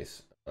his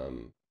face?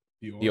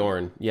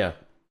 Bjorn. Yeah.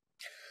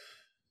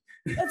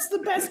 That's the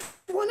best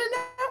one in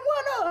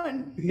that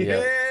one.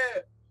 Yeah.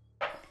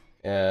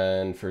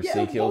 And for Yeah,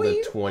 Sekiel, boy.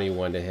 the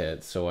 21 to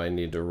hit, so I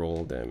need to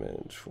roll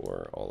damage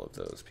for all of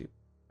those people.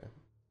 Okay.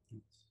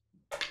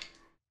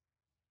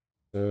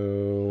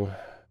 So,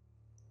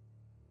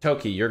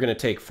 Toki, you're going to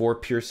take 4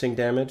 piercing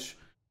damage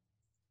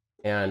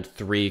and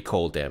 3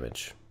 cold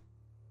damage.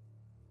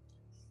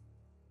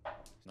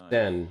 Nice.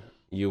 Then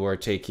you are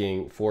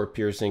taking 4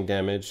 piercing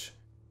damage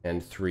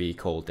and 3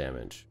 cold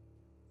damage.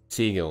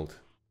 Seaguild,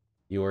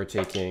 you are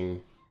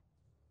taking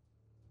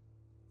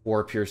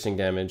 4 piercing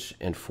damage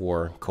and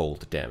 4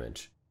 cold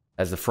damage.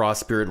 As the frost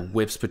spirit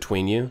whips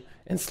between you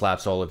and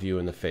slaps all of you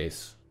in the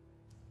face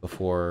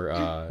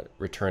before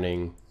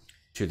returning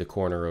to the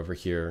corner over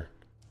here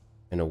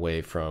and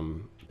away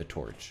from the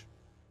torch.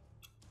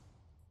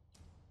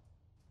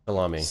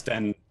 Salami.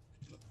 Sten.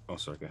 Oh,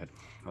 sorry, go ahead.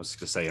 I was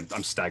going to say,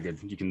 I'm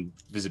staggered. You can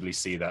visibly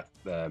see that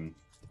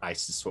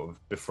ice is sort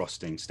of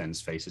befrosting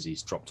Sten's face as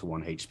he's dropped to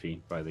 1 HP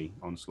by the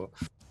onslaught.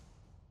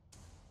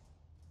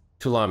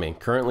 Tulami,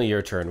 currently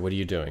your turn. What are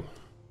you doing?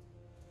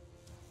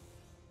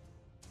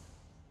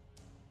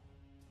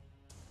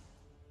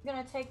 I'm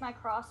gonna take my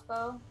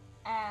crossbow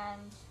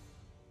and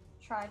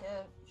try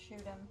to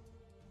shoot him.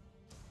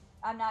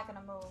 I'm not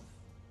gonna move.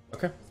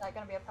 Okay. Is that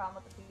gonna be a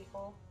problem with the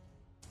people?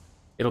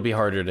 It'll be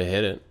harder to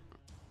hit it.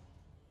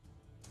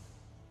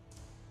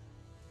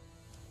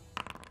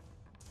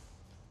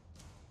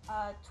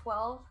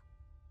 12.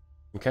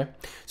 Okay.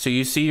 So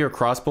you see your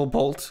crossbow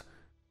bolt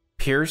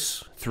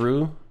pierce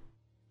through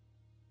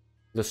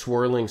the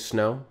swirling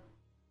snow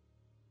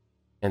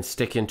and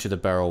stick into the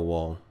barrel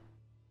wall.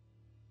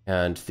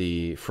 And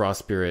the frost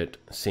spirit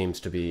seems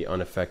to be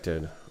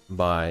unaffected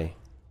by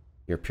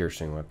your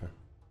piercing weapon.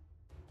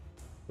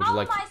 Would you How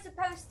like am I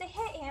supposed to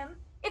hit him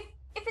if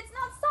it's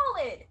not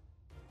solid?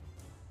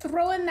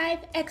 Throw a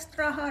knife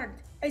extra hard.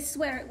 I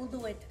swear it will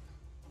do it.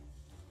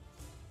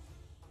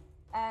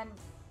 And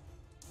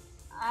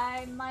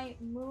I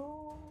might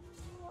move.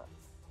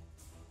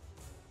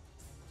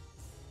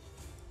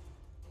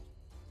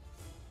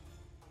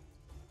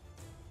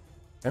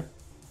 Okay.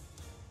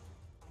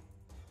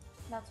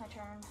 That's my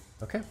turn.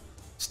 Okay.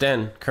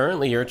 Sten,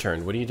 currently your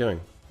turn. What are you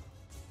doing?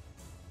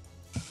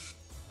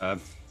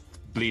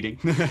 Bleeding.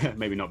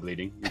 Maybe not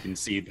bleeding. You can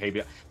see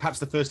perhaps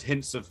the first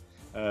hints of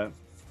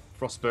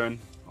frostburn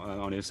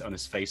on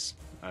his face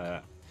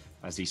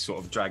as he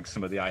sort of drags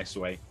some of the ice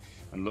away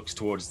and looks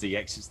towards the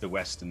exits to the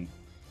west and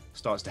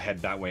starts to head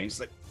that way.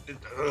 It's like,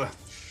 ugh.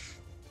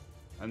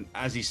 And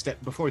as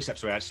before he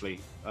steps away,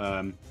 actually,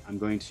 I'm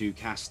going to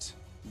cast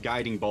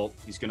Guiding Bolt.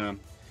 He's going to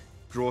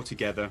draw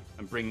together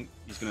and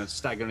he's going to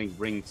staggeringly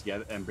bring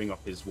together and bring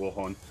up his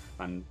warhorn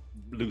and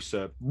loose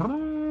a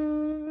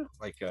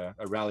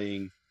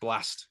rallying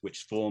blast,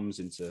 which forms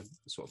into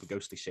sort of a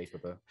ghostly shape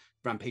of a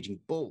rampaging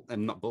bull,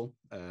 and not bull,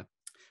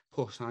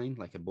 porcine,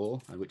 like a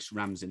bull, which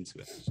rams into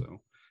it.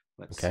 So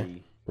let's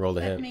see. Roll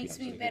the That hit. makes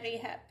me very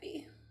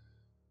happy.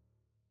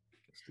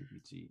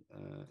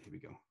 Here we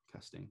go.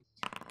 Casting.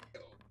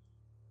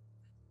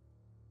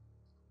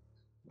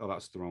 Oh,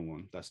 that's the wrong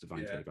one. That's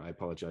Divine Favor. I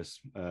apologize.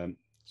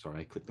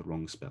 Sorry, I clicked the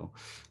wrong spell.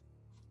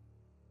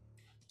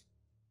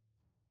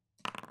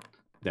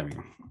 There we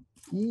go.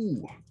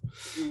 Ooh.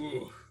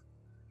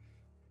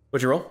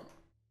 What'd you roll?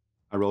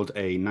 I rolled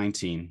a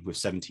 19 with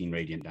 17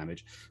 radiant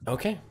damage.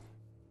 Okay.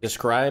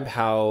 Describe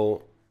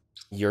how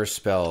your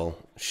spell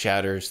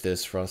shatters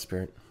this frost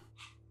spirit.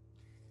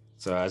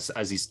 So as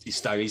he's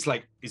staggered,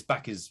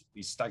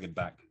 he's staggered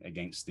back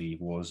against the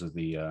walls of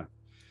the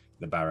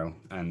barrow,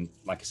 and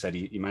like I said,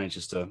 he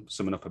manages to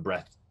summon up a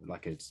breath,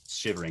 like it's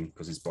shivering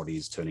because his body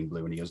is turning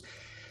blue, and he goes,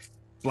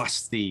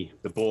 blasts the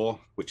boar,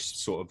 which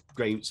sort of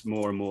gains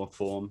more and more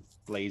form,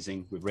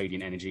 blazing with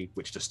radiant energy,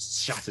 which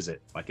just shatters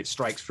it. Like it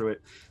strikes through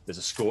it. There's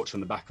a scorch on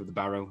the back of the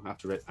barrow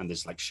after it, and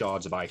there's like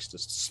shards of ice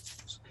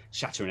just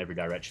shatter in every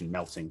direction,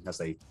 melting as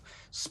they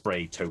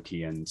spray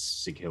Toki and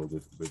Sighild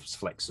with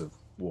flecks of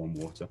warm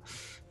water.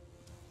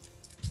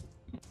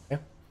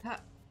 Yeah.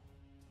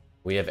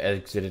 We have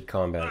exited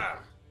combat.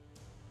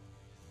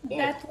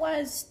 That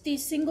was the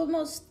single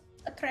most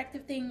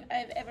attractive thing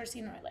I've ever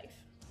seen in my life.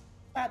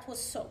 That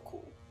was so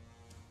cool.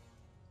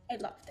 I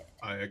loved it.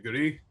 I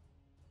agree.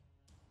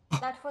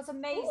 That was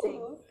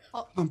amazing.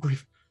 I'm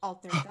brief. I'll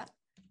throw that.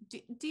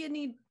 Do you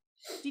need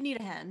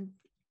a hand?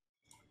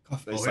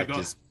 It's like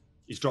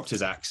he's dropped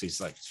his axe. He's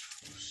like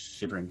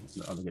shivering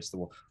against the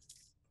wall.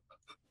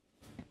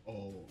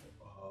 Oh,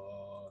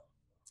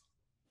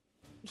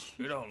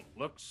 You don't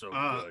look so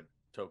good,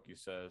 Toki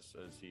says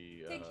as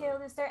he.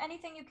 Sighild, is there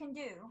anything you can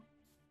do?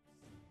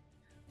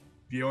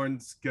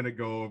 Bjorn's gonna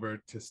go over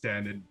to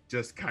Stan and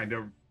just kind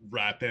of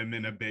wrap him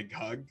in a big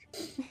hug.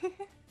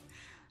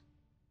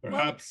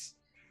 Perhaps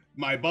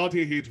my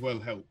body heat will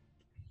help.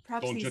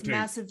 Perhaps Don't you these think?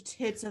 massive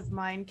tits of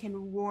mine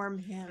can warm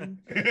him.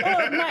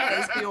 Oh,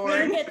 nice. Bjorn.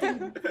 We're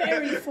getting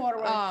very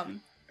forward.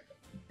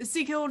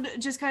 Sighild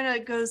just kind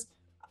of goes,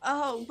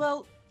 "Oh,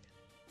 well,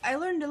 I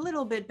learned a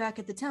little bit back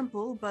at the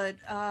temple, but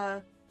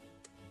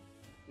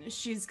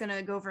she's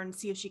gonna go over and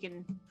see if she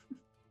can."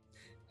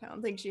 I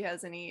don't think she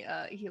has any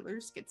healer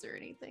skits or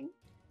anything.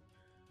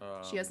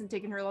 She hasn't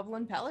taken her level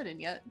in Paladin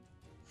yet.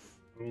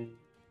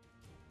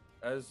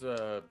 As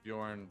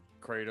Bjorn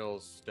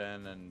cradles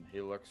Sten and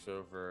he looks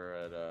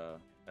over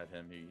at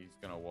him, he's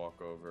gonna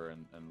walk over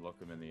and look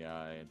him in the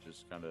eye and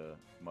just kind of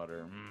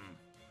mutter,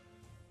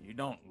 You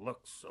don't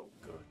look so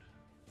good.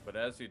 But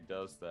as he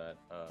does that,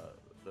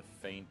 the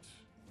faint,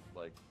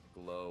 like,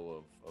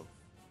 glow of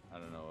I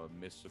don't know,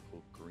 a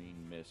mystical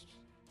green mist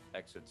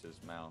exits his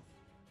mouth,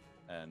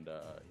 and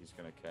he's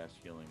gonna cast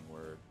Healing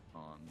Word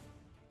on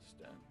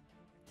Sten.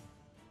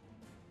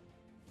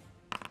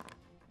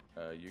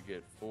 You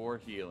get 4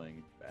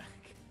 healing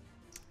back.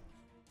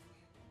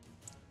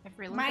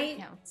 Every little bit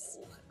counts.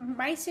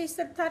 My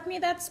sister taught me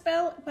that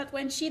spell, but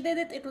when she did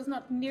it, it was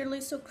not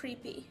nearly so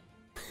creepy.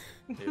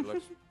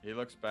 He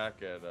looks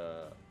back at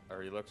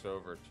or he looks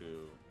over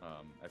to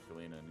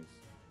Echelina and he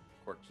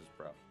quirks his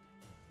brow.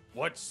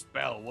 What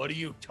spell? What are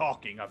you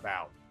talking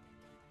about?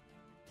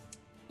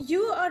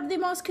 You are the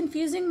most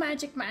confusing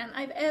magic man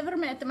I've ever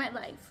met in my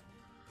life.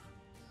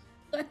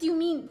 What do you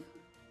mean?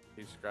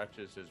 He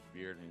scratches his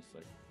beard and he's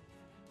like,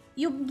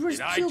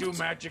 Did I do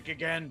magic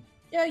again?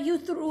 Yeah, you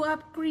threw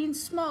up green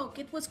smoke.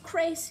 It was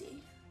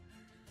crazy.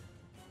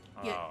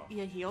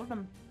 You healed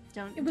him.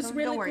 Don't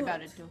really worry good.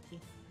 about it, Toki.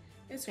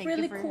 It's Thank you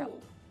really for your cool.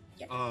 help.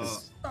 Yeah,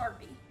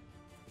 sorry.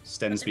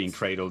 Sten's being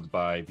cradled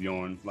by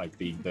Bjorn, like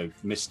the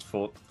mist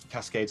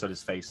cascades on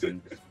his face,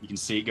 and you can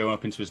see it go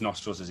up into his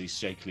nostrils as he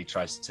shakily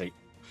tries to take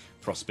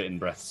frostbitten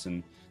breaths,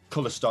 and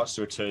colour starts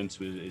to return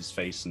to his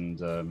face, and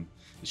the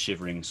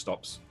shivering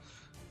stops,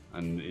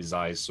 and his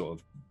eyes sort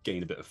of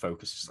gain a bit of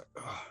focus. It's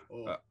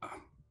like,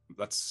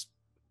 that's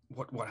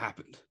what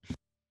happened.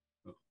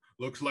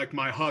 Looks like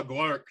my hug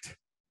worked.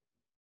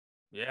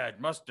 Yeah, it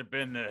must have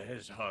been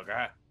his hug.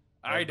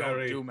 I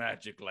don't do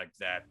magic like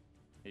that.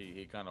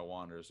 he kind of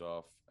wanders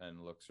off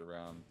and looks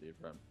around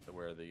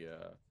where the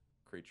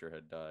creature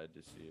had died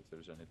to see if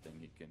there's anything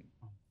he can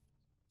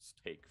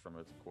take from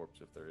its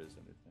corpse, if there is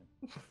anything.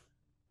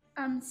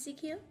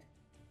 Sighild?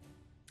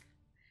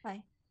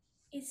 Hi.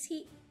 Is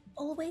he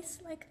always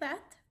like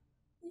that?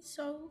 He's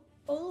so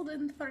old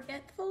and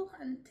forgetful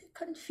and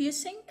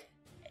confusing?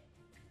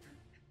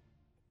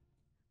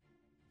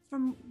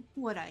 From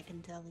what I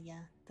can tell,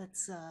 yeah.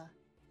 That's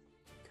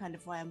kind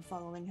of why I'm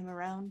following him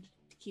around.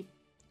 To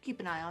keep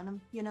an eye on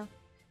him, you know?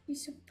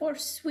 He's a poor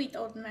sweet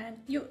old man.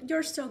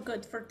 You're so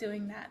good for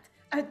doing that.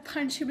 I'd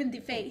punch him in the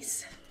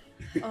face.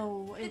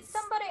 Oh, Did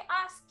somebody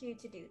ask you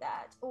to do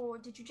that? Or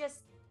did you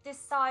just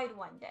decide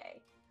one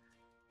day?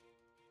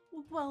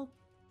 Well,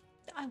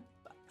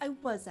 I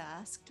was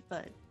asked,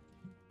 but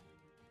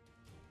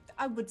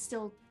I would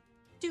still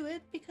do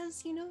it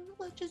because, you know,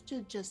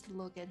 just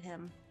look at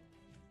him.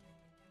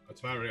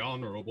 That's very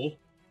honorable.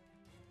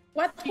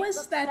 What was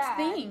Looks that sad.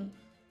 thing?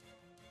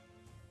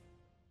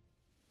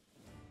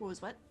 What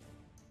was what?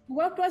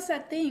 What was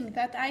that thing?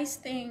 That ice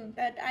thing?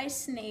 That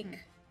ice snake?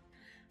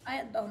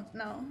 I don't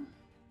know.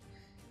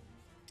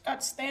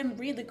 Got Stan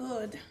really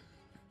good.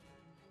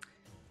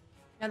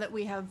 Now that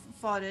we have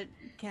fought it,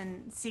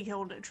 can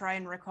Sighild try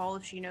and recall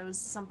if she knows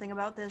something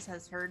about this,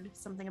 has heard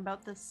something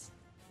about this?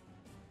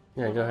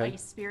 Yeah, go little ahead.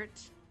 Ice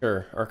spirit?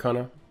 Sure,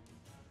 Arcana.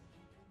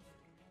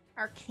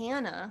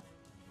 Arcana?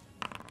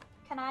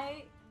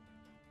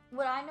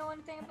 Would I know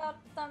anything about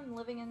them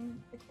living in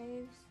the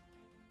caves?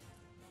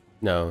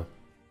 No.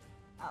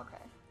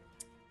 Okay.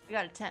 I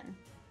got a 10.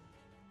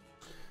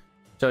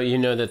 So you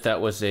know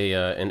that was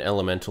an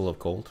elemental of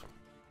cold.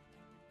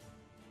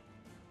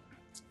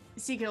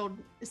 Sighild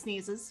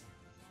sneezes.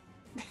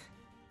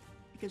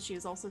 Because she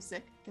is also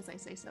sick, because I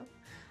say so.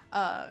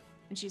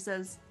 And she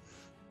says,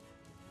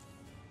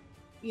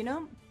 you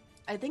know,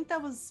 I think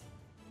that was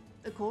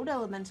a cold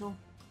elemental.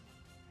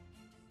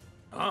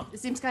 Huh? It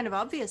seems kind of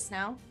obvious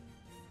now.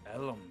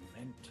 Elemental.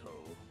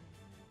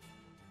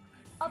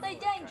 Are they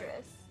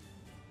dangerous?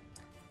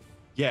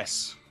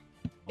 Yes.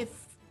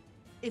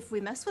 If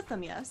we mess with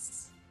them,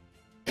 yes.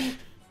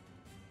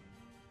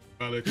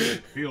 Well, it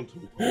didn't feel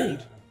too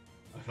cold.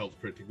 I felt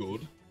pretty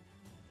good.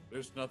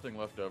 There's nothing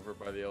left over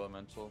by the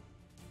elemental,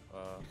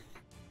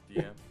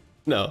 DM.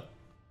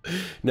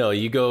 No,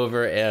 you go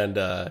over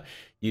and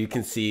you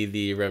can see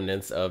the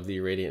remnants of the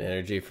radiant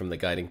energy from the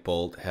guiding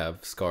bolt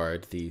have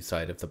scarred the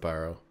side of the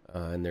burrow,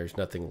 and there's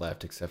nothing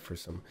left except for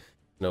some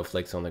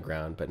snowflakes on the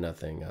ground, but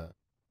nothing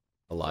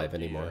alive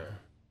anymore.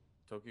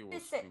 Toki will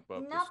Listen, scoop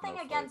up nothing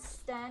the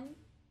against Sten.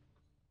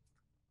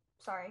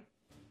 Sorry.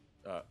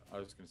 I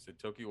was going to say,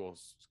 Toki will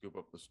scoop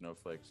up the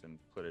snowflakes and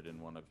put it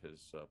in one of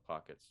his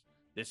pockets.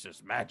 This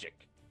is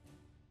magic.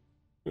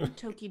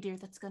 Toki, dear,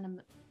 that's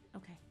gonna.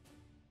 Okay.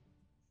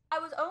 I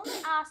was only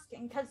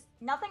asking because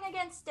nothing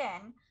against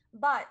Sten,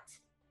 but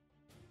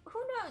who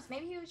knows?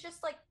 Maybe he was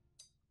just like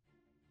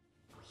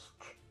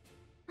weak.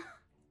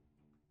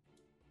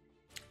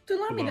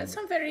 Tulami, that's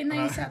not very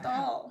nice at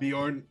all.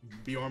 Bjorn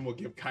will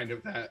give kind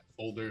of that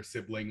older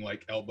sibling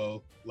like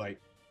elbow, like,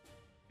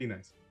 be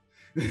nice.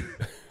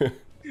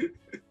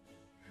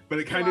 But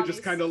it kind of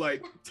just kind of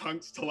like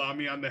tunks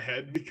Talami on the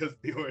head because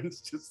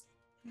Bjorn's just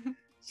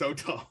so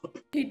tall.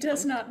 He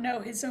does not know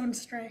his own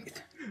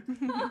strength.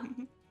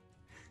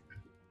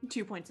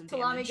 2 points of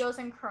Talami damage. goes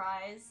and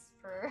cries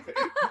for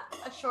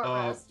a short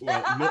rest.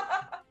 Well,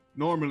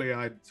 normally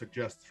I'd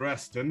suggest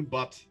resting,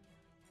 but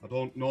I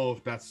don't know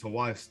if that's a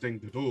wise thing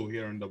to do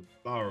here in the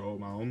Barrow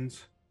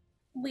Mounds.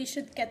 We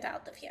should get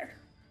out of here.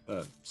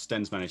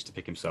 Sten's managed to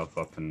pick himself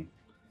up and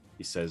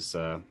he says,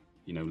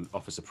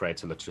 offers a prayer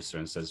to Latrissa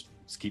and says,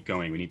 let's keep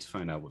going. We need to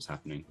find out what's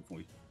happening before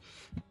we...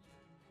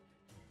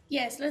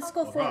 Yes, let's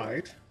go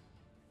forward. Right.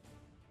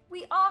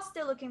 We are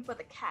still looking for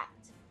the cat.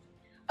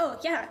 Oh,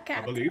 yeah,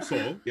 cat. I believe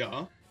so,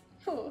 yeah.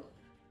 Oh,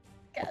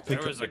 cat. Pick There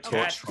up was the a torch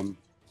cat. from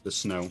the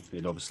snow.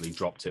 He'd obviously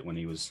dropped it when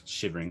he was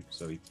shivering,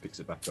 so he picks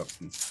it back up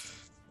and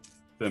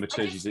I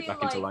thaumaturges just it feel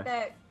back into like life.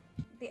 that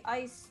the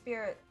ice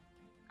spirit.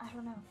 I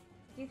don't know.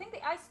 Do you think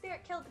the ice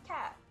spirit killed the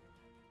cat?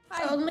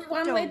 Only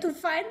one way to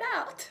find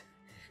out.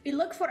 We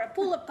look for a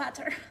pull-up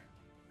pattern.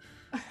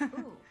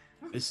 Ooh.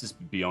 This is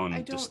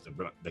beyond just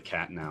the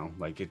cat now.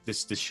 Like,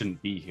 this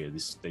shouldn't be here.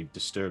 They've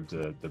disturbed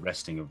the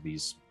resting of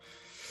these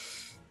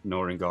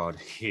Norrongard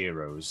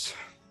heroes.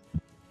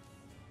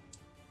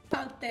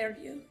 How dare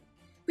you?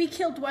 We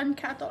killed one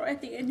cat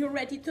already and you're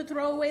ready to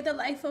throw away the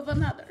life of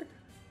another.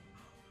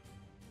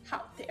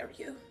 How dare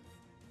you?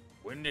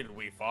 When did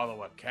we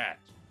follow a cat?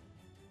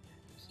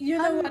 You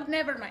know what?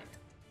 Never mind.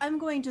 I'm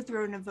going to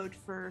throw in a vote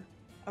for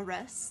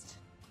arrest.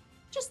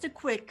 Just a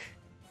quick,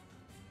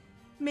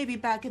 maybe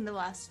back in the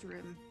last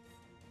room.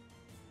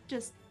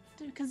 Just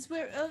because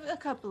we're a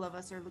couple of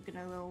us are looking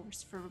a little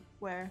worse for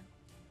wear.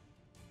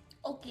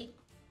 Okay.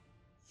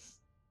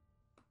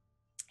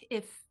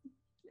 If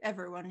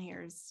everyone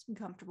here is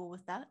comfortable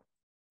with that.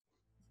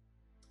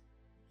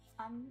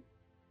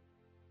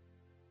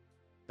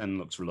 Sten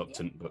looks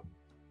reluctant, but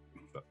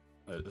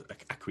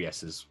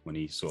acquiesces when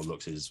he sort of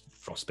looks at his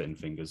frostbitten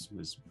fingers.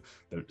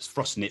 It's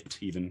frost nipped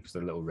even because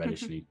they're a little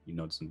reddish, and he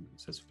nods and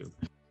says, "Good."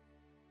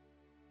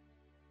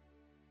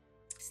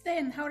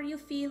 Sten, how are you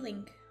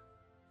feeling?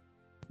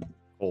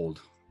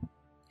 Cold.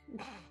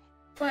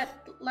 But,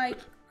 like,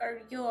 are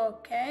you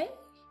okay?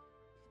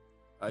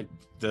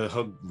 The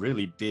hug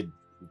really did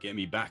get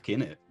me back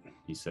in it,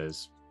 he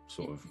says,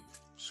 sort of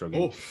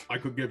shrugging. Oh, I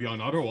could give you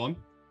another one.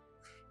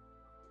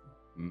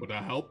 Would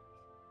that help?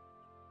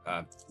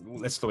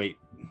 Let's wait.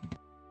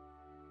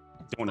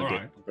 Don't want to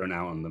Alright. get burn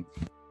out on them.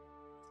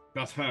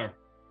 That's fair.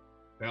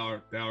 They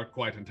are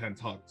quite intense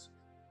hugs.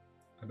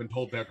 I've been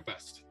told they're the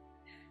best.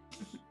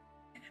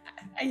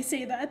 I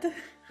say that.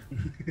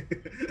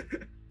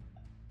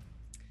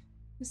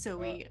 So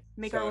we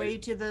make our way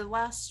to the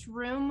last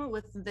room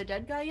with the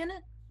dead guy in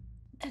it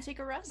to take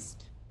a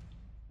rest.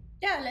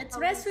 Yeah, let's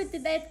rest with the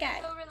dead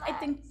guy. So I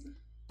think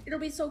it'll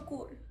be so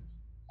cool.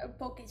 I'll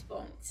poke his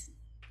bones.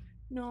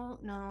 No,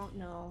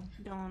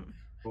 don't.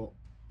 Cool.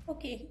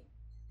 Okay.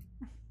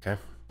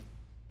 Okay.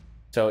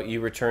 So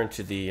you return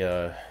to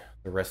the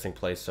resting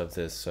place of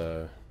this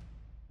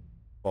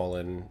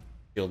fallen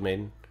shield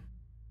maiden,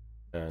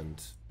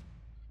 and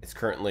it's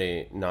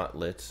currently not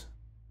lit,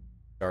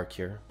 dark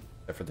here,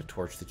 except for the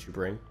torch that you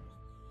bring,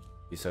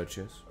 if you so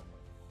choose.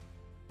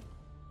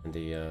 And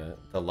the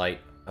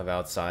light of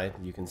outside,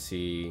 you can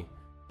see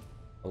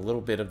a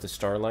little bit of the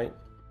starlight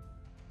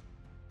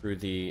through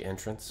the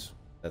entrance.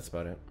 That's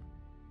about it.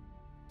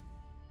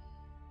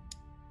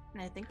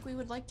 And I think we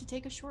would like to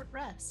take a short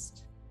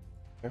rest.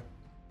 Okay.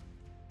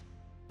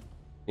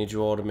 Need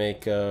you all to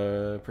make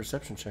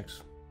perception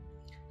checks.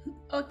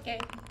 Okay.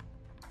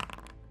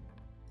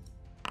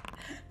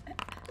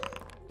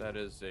 That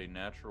is a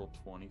natural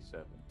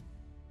 27.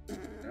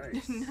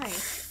 Nice.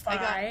 Nice. I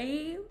got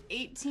 5.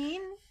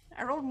 18.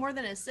 I rolled more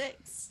than a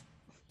 6.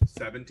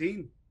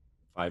 17.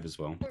 5 as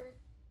well.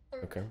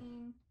 13. Okay.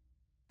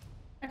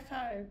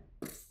 High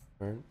 5.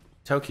 Alright.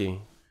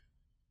 Toki,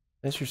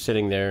 as you're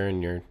sitting there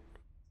and you're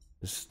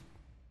just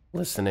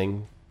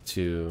listening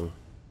to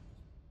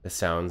the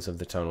sounds of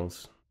the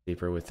tunnels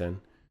deeper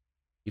within,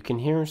 you can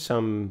hear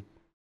some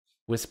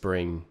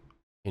whispering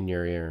in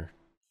your ear.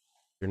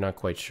 You're not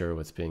quite sure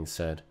what's being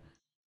said.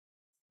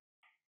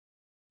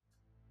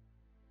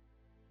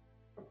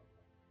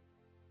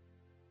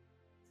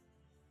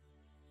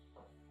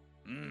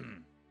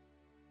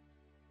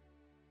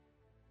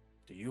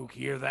 Do you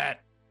hear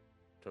that?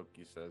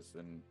 Toki says,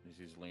 and as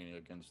he's leaning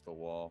against the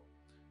wall,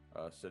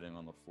 sitting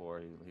on the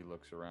floor, he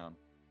looks around.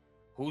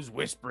 Who's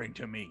whispering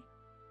to me?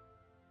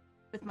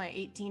 With my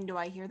 18, do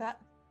I hear that?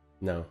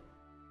 No.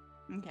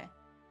 Okay.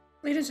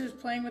 Lita's just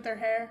playing with her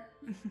hair.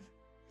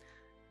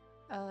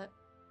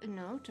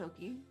 No,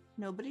 Toki.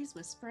 Nobody's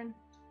whispering.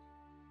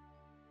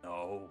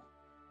 No,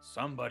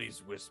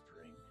 somebody's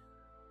whispering.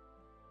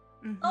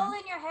 Mhm. All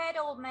in your head,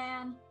 old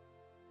man.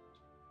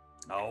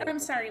 No. I'm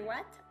sorry,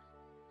 what?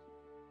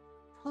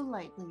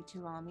 Politely,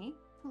 Tulami.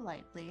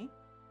 Politely.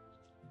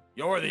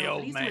 You're the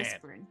Nobody's old man.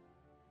 whispering.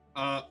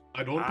 I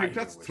don't I think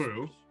hear that's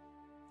true.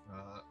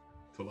 whispers.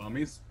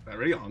 Tulami's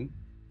very young.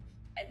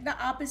 The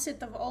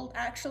opposite of old,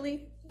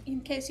 actually,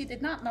 in case you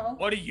did not know.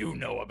 What do you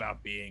know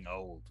about being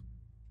old?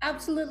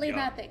 Absolutely Young.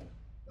 nothing.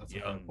 That's a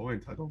fair Young.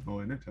 point. I don't know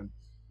anything.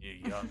 You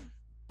young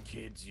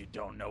kids, you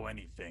don't know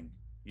anything.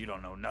 You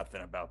don't know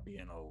nothing about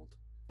being old.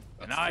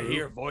 And That's I true.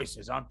 hear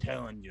voices. I'm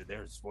telling you,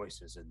 there's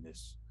voices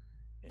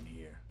in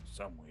here,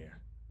 somewhere.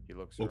 He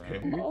looks Okay.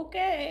 around.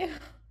 Okay.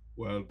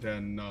 Well,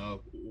 then,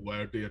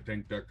 where do you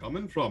think they're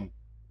coming from?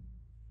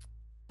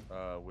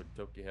 Would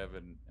Toki have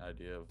an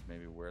idea of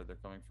maybe where they're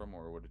coming from,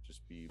 or would it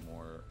just be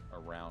more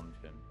around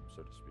him,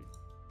 so to speak?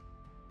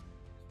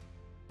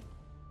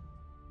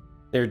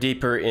 They're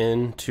deeper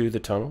into the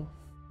tunnel.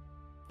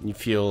 You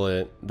feel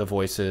it. The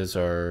voices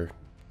are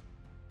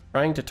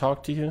trying to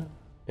talk to you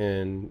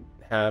and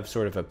have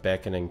sort of a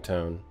beckoning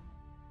tone.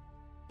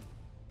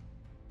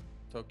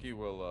 Toki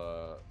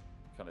will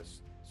kind of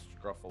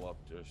scruffle up.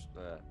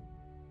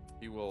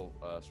 He will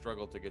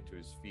struggle to get to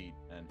his feet,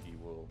 and he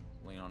will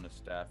lean on his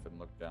staff and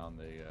look down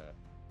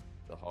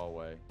the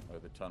hallway, or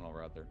the tunnel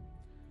rather.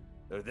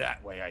 They're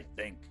that way, I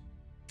think.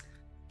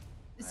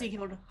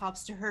 Ezekiel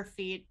hops to her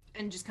feet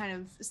and just kind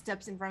of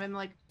steps in front of him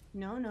like,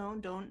 no,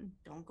 don't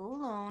go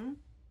alone.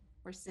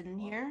 We're sitting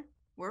here.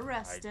 We're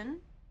resting.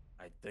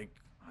 I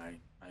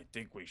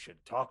think we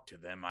should talk to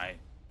them.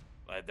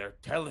 They're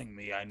telling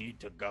me I need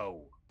to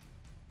go.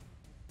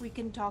 We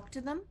can talk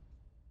to them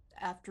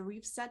after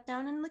we've sat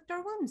down and licked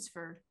our wounds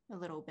for a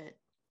little bit.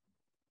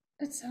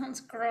 It sounds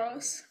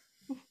gross.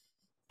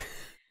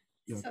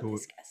 Yeah, So do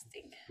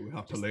disgusting. we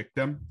have to lick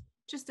them?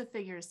 Just a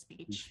figure of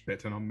speech.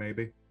 Spit in them,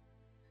 maybe?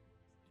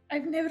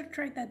 I've never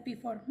tried that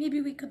before.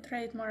 Maybe we could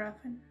try it more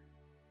often.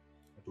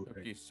 I do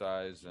Toki think.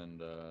 sighs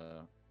and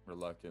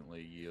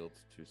reluctantly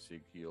yields to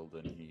Sighild,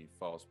 and he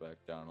falls back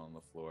down on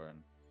the floor and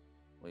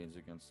leans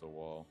against the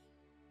wall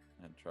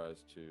and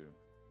tries to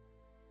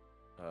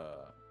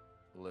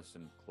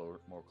listen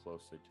more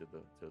closely to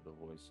the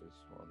voices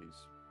while he's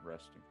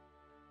resting.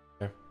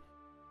 Okay.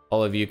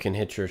 All of you can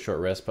hit your short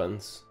rest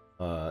buttons.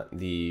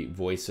 The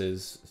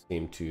voices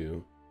seem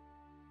to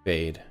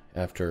fade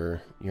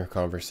after your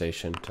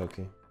conversation,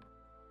 Toki.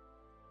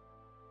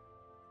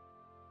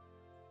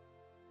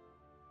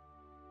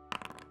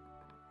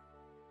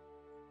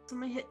 So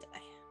my hit die.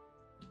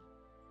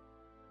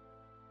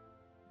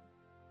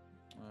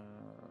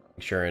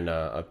 Make sure and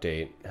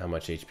update how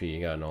much HP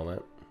you got and all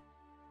that.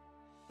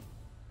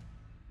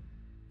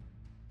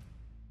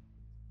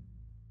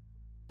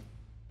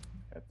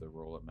 Have to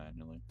roll it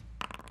manually.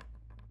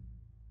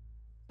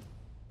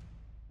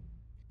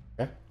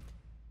 Okay.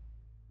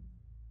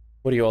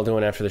 What are you all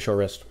doing after the short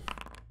rest?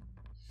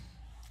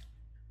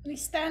 We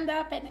stand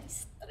up and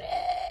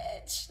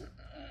stretch.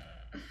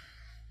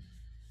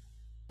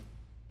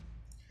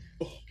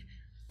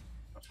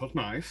 That felt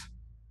nice.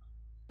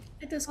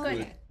 It was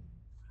good. Okay.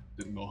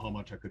 Didn't know how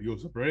much I could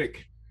use a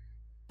break.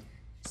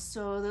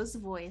 So those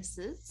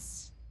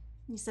voices,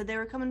 you said they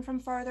were coming from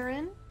farther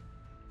in?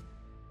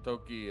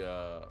 Toki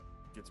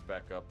gets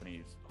back up and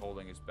he's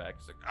holding his back.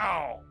 He's like,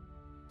 "Ow!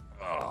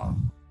 Oh!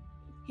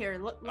 Here,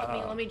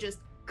 let me just.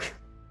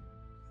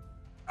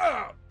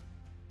 Oh!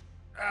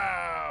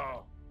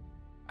 Ow!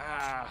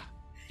 Ah!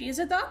 She's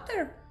a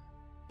doctor.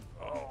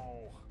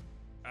 Oh!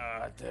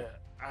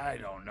 I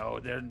don't know.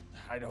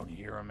 I don't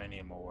hear them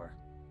anymore.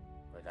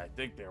 But I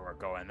think they were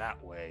going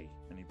that way.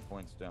 And he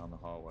points down the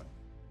hallway.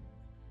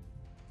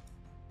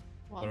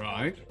 Well, All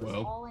right, It was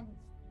well, all in.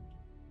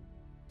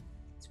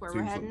 it's where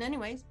seems we're like- heading,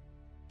 anyways.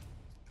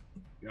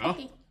 yeah.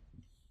 Okay.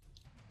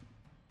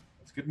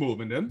 Let's get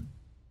moving then.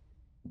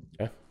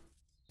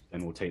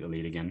 Then we'll take the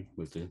lead again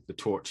with the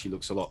torch. He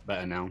looks a lot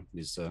better now.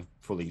 He's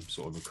fully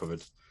sort of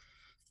recovered.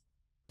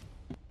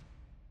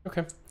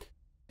 Okay.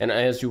 And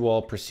as you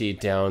all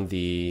proceed down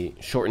the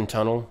shortened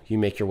tunnel, you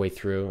make your way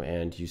through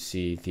and you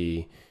see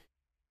the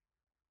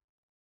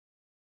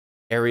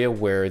area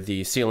where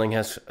the ceiling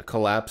has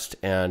collapsed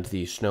and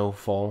the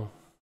snowfall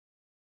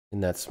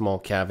in that small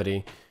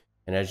cavity.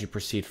 And as you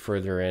proceed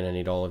further in, I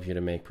need all of you to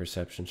make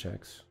perception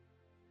checks.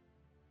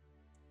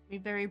 We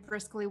very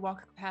briskly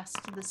walk past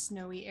the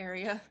snowy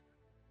area.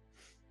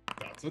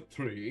 That's a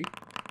 3.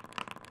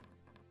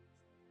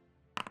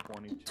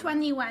 22.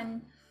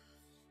 21.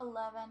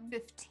 11.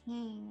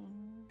 15.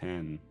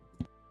 10.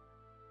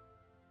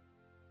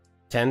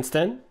 10,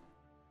 Sten?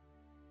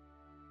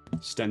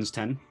 Sten's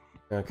 10.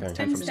 Okay.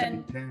 10 from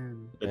 10.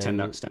 10. The 10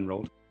 that Sten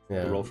rolled.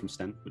 Yeah. The roll from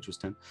Sten, which was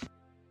 10.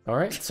 All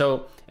right.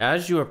 So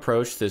as you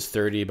approach this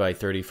 30 by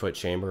 30 foot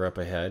chamber up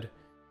ahead,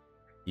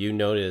 you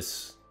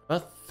notice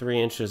about 3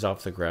 inches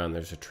off the ground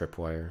there's a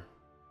tripwire.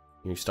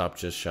 You stop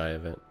just shy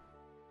of it.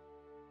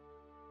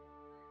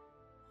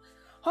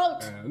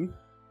 Halt! And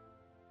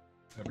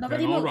Nobody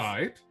everything all move.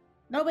 right?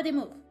 Nobody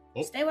move.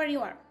 Oh. Stay where you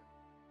are.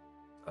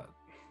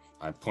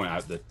 I point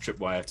out the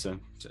tripwire to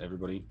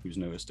everybody who's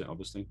noticed it,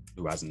 obviously.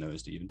 Who hasn't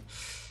noticed it, even.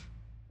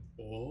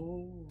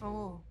 Oh.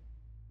 Oh.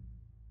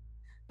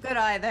 Good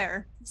eye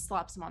there.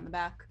 Slaps him on the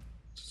back.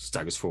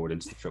 Staggers forward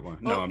into the tripwire.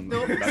 Oh, No, I'm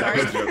nope, that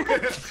was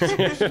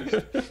a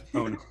joke.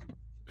 Oh,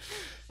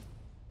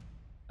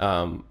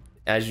 no.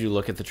 As you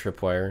look at the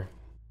tripwire,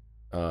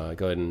 go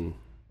ahead and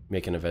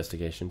make an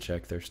investigation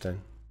check there,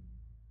 Sten.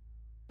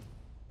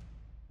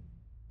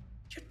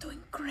 You're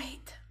doing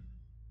great.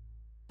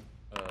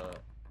 I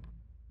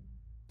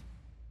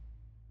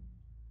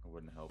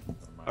wouldn't help.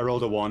 I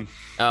rolled a 1.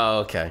 Oh,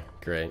 okay,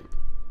 great.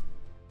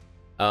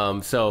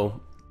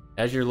 So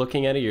as you're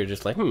looking at it, you're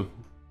just like,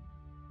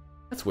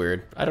 that's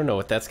weird. I don't know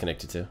what that's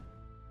connected to.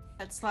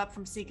 That slap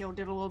from Seiko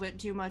did a little bit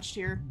too much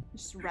here.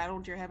 Just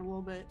rattled your head a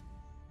little bit.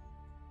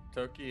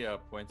 Toki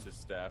points his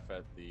staff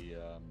at the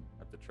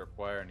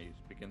tripwire and he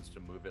begins to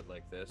move it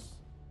like this,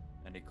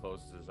 and he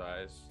closes his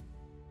eyes,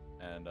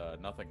 and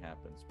nothing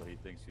happens. But he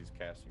thinks he's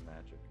casting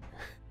magic.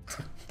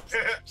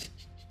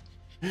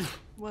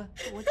 What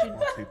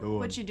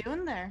you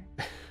doing there?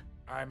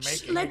 I'm Shh,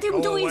 making let it him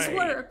go do away. his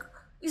work.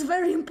 It's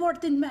very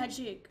important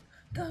magic.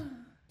 Go.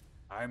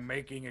 I'm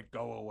making it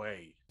go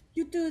away.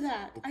 You do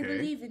that. I Okay.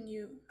 believe in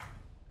you.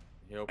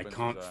 He opens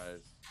can't- his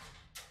eyes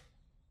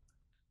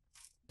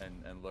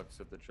and looks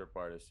at the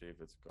tripwire to see if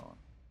it's gone.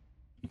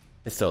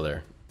 It's still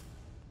there.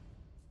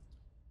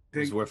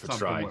 It's Think worth a something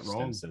try, went Sten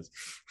wrong. says.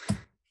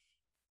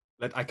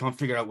 I can't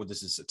figure out what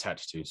this is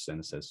attached to,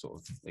 Sten says,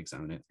 sort of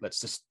examine it. Let's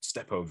just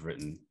step over it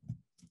and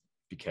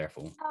be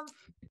careful.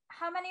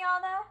 How many are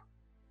there?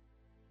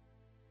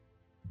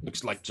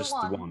 Looks like Just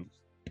just the the one. one.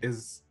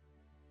 Is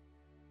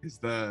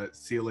the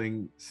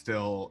ceiling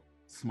still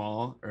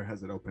small, or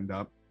has it opened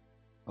up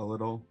a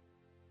little?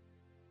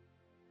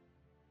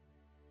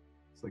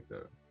 It's like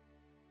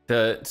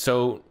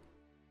So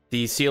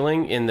the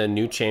ceiling in the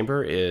new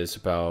chamber is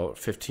about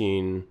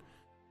 15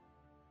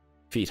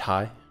 feet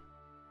high.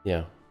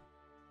 Yeah.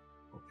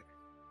 okay.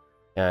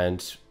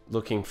 And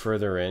looking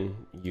further in,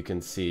 you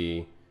can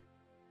see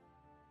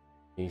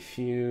a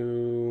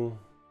few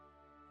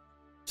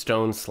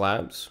stone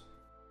slabs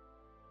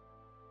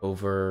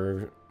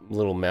over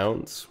little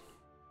mounds.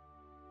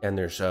 And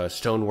there's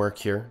stonework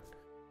here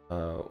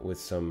with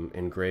some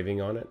engraving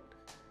on it.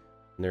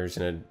 And there's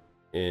an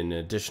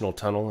additional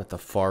tunnel at the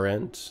far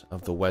end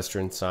of the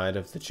western side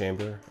of the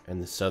chamber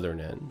and the southern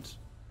end.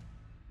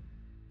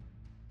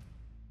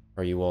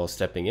 Are you all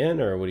stepping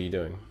in, or what are you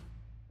doing?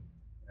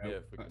 Yeah,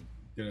 if we can.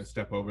 Gonna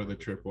step over the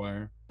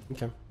tripwire.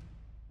 Okay.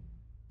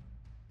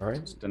 All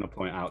right. Just gonna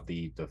point out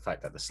the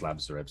fact that the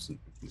slabs are absent.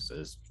 It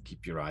says,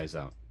 keep your eyes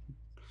out.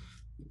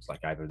 It's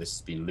like either this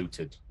has been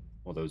looted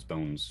or those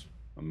bones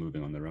are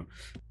moving on their own.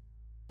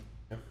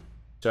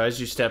 So as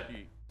you step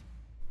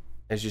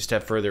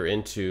further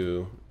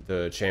into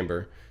the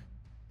chamber,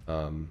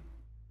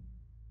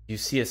 you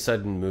see a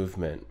sudden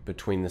movement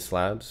between the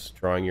slabs,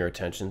 drawing your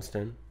attention,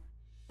 Sten.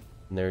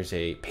 And there's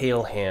a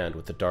pale hand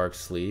with a dark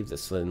sleeve that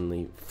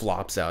suddenly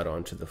flops out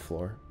onto the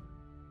floor.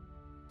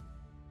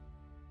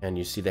 And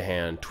you see the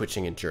hand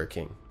twitching and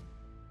jerking.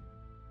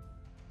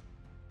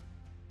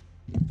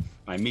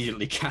 I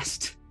immediately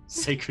cast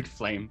Sacred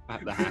Flame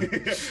at the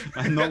hand.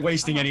 I'm not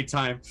wasting any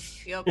time.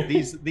 Yep.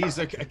 These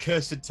are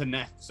accursed to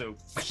Neth, so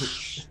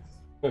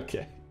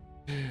Okay.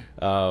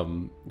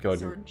 Go ahead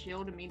Sword and and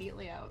shield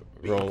immediately out.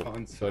 roll.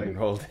 On Go ahead and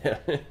roll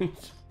damage.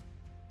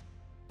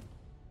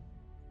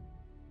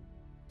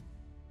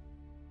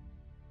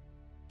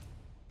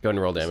 Go ahead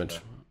and roll damage.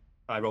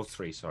 I rolled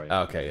 3, sorry.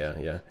 Okay,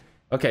 yeah.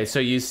 Okay, so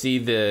you see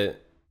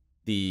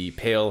the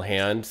pale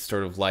hand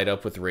sort of light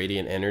up with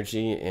radiant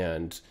energy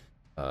and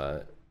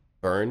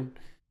burn,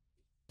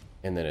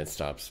 and then it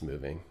stops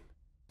moving.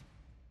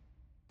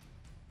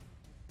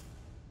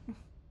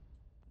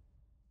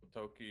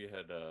 Toki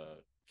had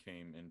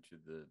came into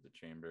the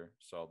chamber,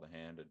 saw the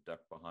hand, and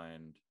ducked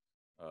behind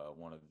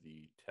one of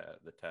the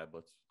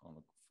tablets on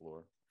the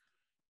floor,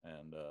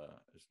 and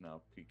is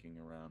now peeking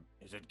around.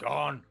 Is it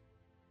gone?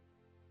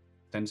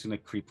 Sten's gonna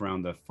creep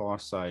around the far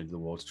side of the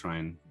wall to try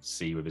and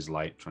see with his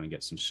light, trying to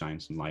get some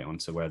light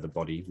onto where the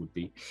body would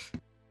be.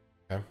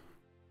 Okay.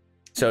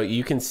 So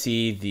you can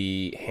see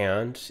the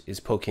hand is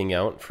poking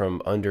out from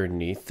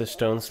underneath the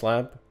stone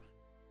slab,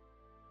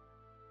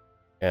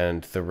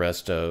 and the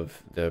rest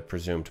of the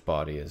presumed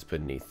body is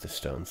beneath the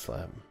stone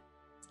slab.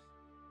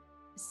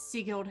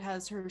 Seaguild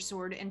has her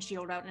sword and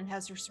shield out and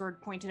has her sword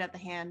pointed at the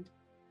hand.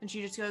 And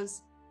she just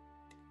goes,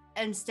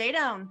 and stay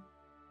down.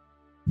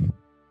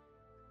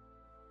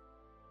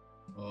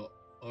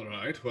 All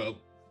right, well,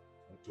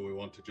 do we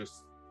want to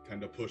just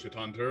kind of push it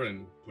under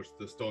and push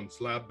the stone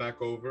slab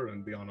back over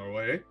and be on our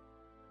way?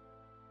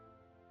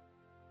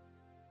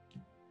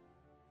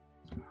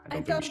 I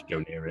don't think we should go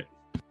near it.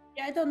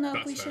 Yeah, I don't know if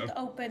That's we should fair.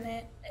 open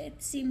it.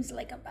 It seems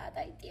like a bad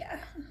idea.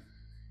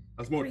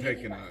 I was more Really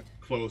taking bad.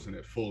 closing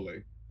it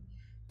fully.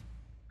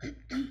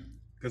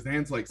 Because the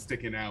hand's like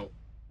sticking out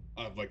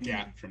of a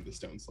gap from the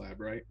stone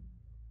slab, right?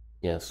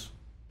 Yes.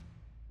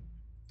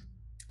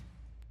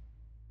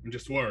 I'm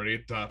just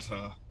worried that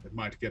it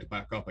might get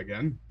back up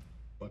again.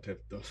 But if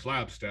the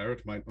slab's there,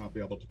 it might not be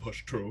able to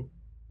push through.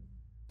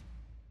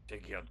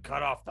 Think he'll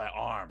cut off that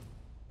arm.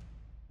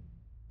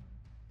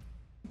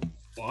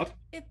 What?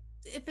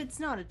 If it's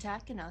not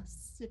attacking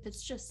us, if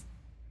it's just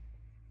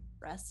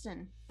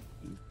resting.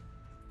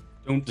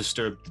 Don't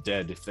disturb the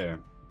dead if they're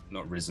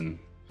not risen.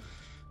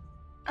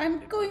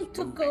 I'm going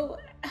to go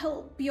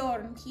help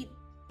Bjorn.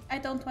 I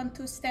don't want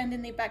to stand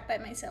in the back by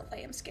myself. I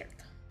am scared.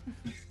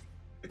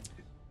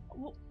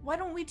 Why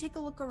don't we take a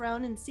look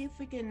around and see if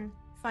we can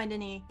find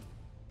any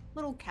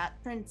little cat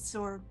prints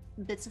or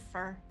bits of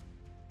fur?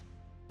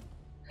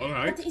 All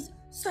right. That is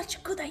such a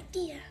good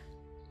idea.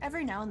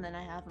 Every now and then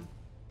I have them.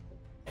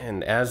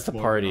 And as the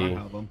More than I party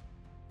have 'em.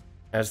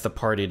 as the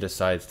party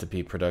decides to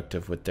be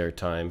productive with their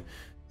time,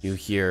 you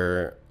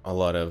hear a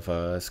lot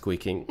of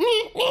squeaking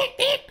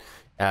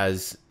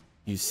as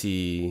you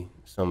see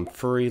some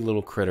furry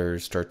little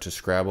critters start to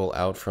scrabble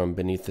out from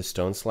beneath the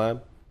stone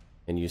slab,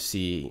 and you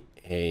see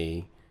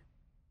a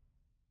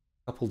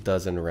couple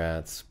dozen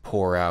rats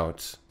pour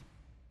out.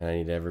 And I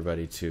need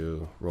everybody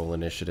to roll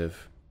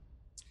initiative.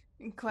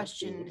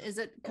 Question, is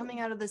it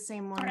coming out of the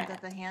same one that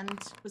the hand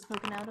was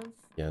poking out of?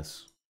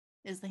 Yes.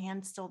 Is the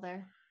hand still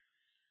there?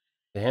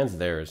 The hand's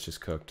there, it's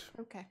just cooked.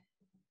 Okay.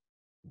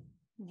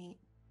 Neat.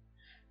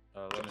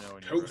 Let me know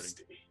when you're ready.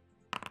 Toasty.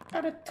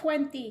 Out of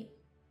 20.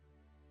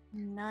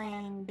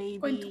 9, baby.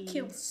 Going to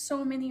kill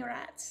so many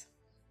rats.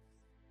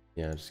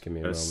 Yeah, just give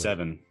me a moment.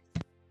 7.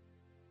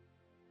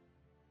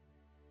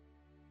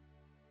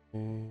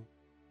 Okay.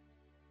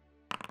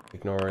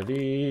 Ignore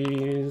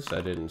these.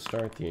 I didn't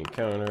start the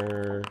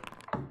encounter.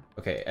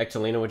 Okay,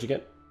 Ectelina, what'd you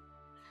get?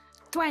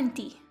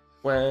 20.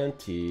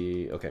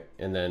 20. Okay,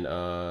 and then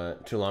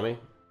Tulami,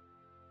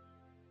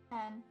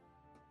 10.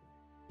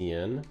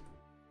 Ian,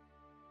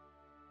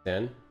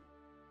 10,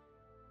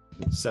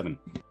 7.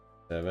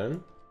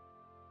 7.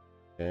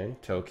 Okay,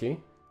 Toki,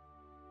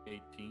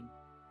 18.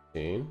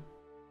 18.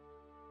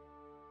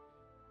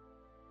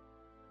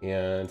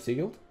 And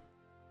Seaguild?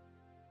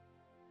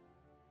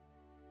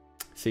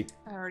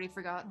 I already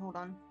forgot. Hold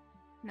on.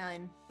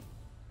 9.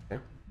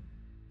 Okay.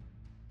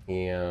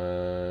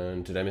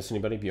 And did I miss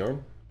anybody?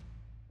 Bjorn?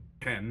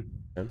 10.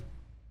 10.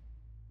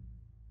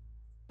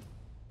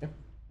 Okay.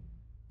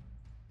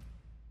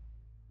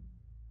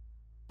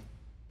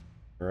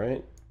 All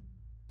right.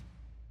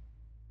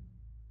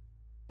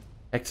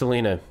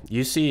 Ectelina,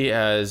 you see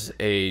as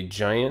a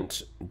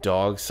giant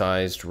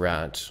dog-sized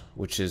rat,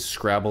 which is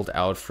scrabbled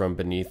out from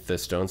beneath the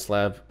stone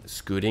slab,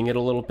 scooting it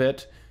a little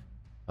bit,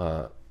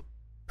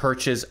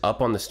 perches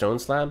up on the stone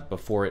slab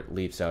before it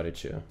leaps out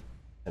at you,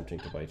 attempting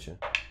to bite you.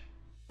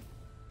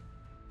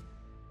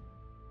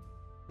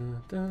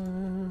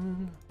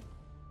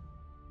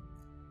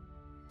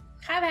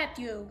 Have at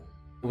you.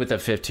 With a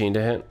 15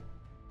 to hit?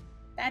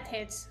 That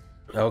hits.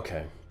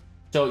 Okay.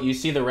 So you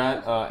see the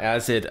rat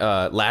as it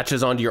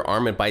latches onto your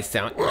arm and bites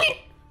down.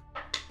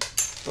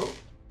 Oh,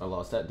 I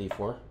lost that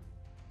D4.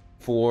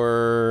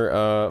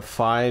 For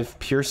 5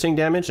 piercing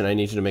damage, and I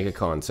need you to make a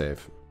con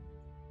save.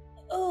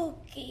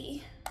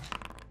 Okay.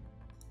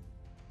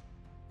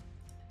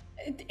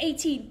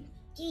 18.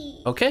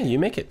 Yee. Okay, you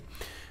make it.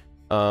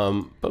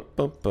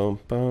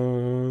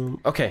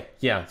 Okay,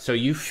 yeah. So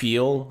you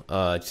feel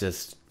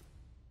just a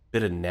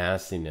bit of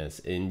nastiness,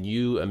 and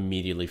you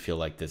immediately feel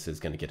like this is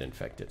going to get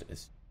infected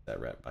as that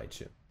rat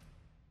bites you.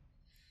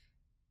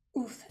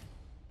 Oof.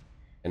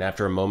 And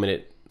after a moment,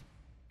 it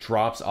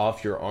drops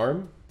off your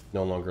arm,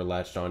 no longer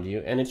latched onto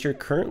you, and it's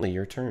currently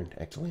your turn,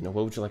 Ectelina.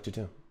 What would you like to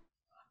do?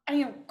 I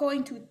am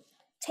going to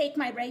take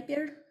my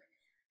rapier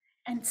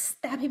and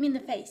stab him in the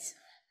face.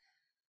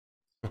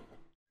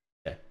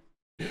 Okay.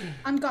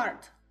 On guard.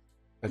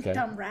 Okay. You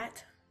dumb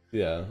rat.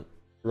 Yeah.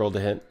 Roll to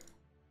hit.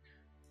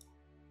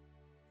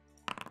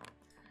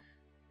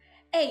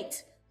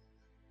 8.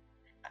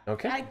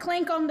 Okay. I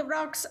clank on the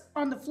rocks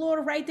on the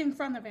floor right in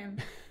front of him.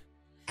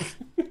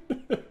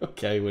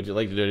 Okay. Would you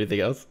like to do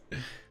anything else?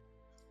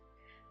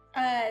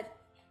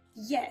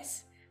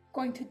 Yes.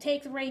 Going to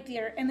take the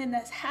rapier and in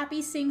this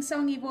happy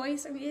sing-songy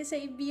voice, I'm gonna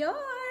say, Bjorn,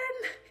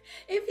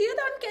 if you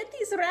don't get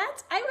these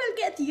rats, I will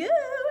get you,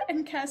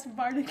 and cast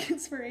Bardic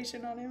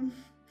Inspiration on him.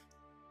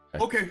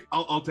 Okay,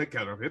 I'll take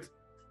care of it.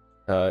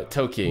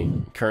 Toki,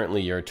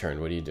 currently your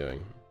turn. What are you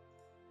doing?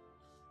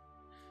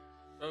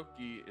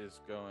 Toki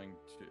is going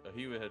to.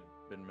 He had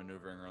been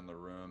maneuvering around the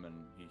room, and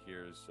he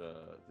hears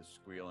the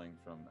squealing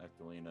from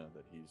Ectelina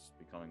that he's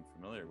becoming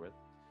familiar with,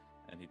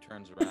 and he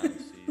turns around and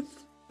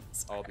sees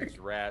all these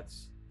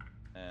rats,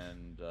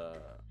 and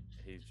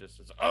he just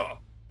says, "Oh,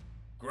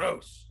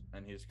 gross.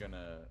 And he's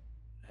gonna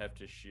heft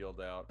his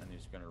shield out, and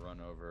he's gonna run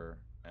over,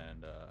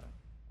 and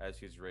as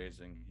he's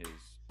raising his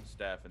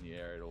staff in the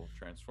air, it'll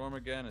transform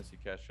again as he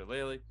casts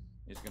Shillelagh.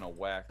 He's gonna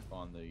whack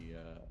on the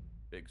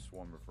big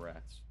swarm of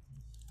rats.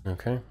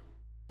 Okay.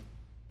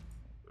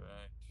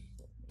 Right.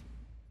 Let me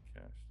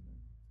cast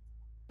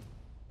it.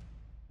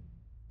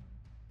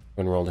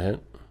 One roll to hit.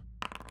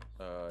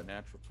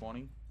 Natural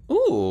 20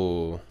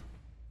 Ooh.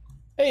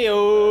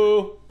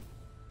 Heyo.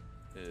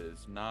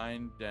 is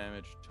 9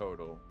 damage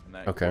total, and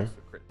that Okay. includes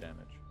the crit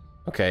damage.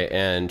 Okay,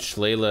 and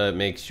Shlayla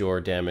makes your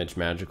damage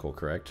magical,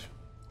 correct?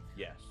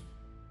 Yes.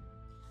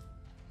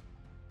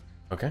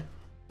 Okay.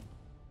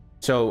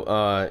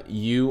 So,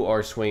 you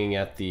are swinging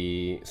at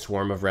the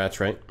swarm of rats,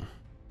 right?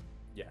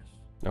 Yes.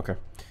 Okay.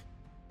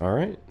 All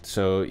right.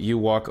 So you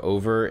walk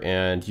over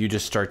and you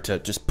just start to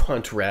just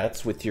punt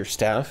rats with your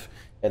staff,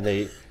 and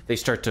they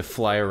start to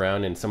fly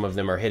around, and some of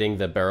them are hitting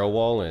the barrel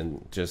wall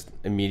and just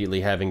immediately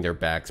having their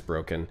backs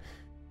broken.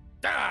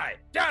 Die!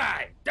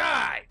 Die!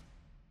 Die!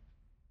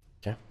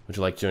 Okay. Would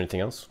you like to do anything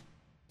else?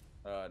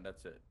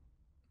 That's it.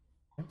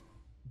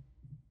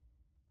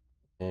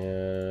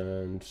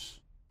 And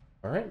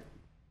all right.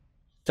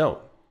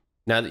 So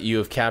now that you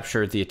have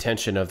captured the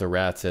attention of the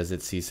rats as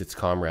it sees its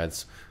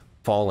comrades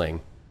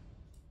falling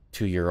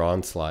to your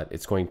onslaught,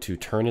 it's going to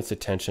turn its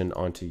attention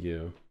onto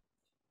you,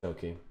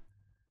 Toki,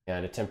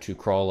 and attempt to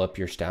crawl up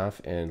your staff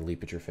and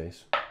leap at your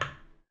face.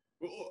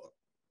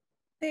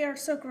 They are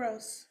so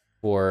gross.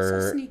 For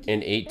So sneaky.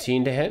 an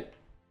 18 to hit.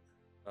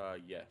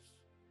 Yes.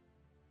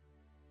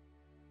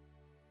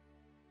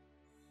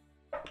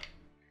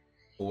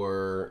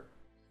 Or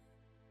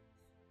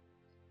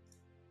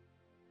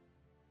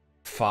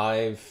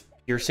 5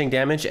 piercing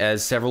damage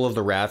as several of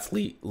the rats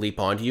leap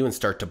onto you and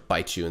start to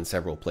bite you in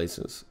several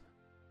places.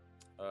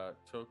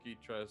 Toki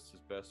tries his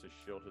best to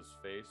shield his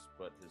face,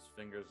 but his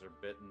fingers are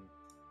bitten,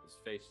 his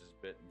face is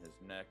bitten, his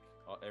neck,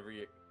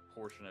 every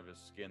portion of his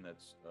skin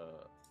that's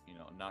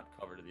not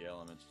covered in the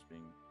elements is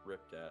being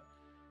ripped at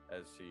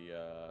as he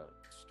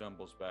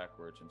stumbles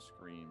backwards and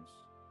screams.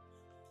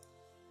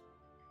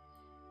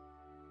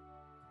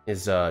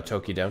 Is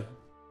Toki down?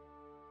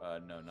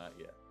 No, not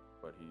yet,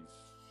 but he's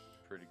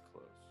pretty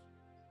close.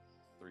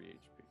 3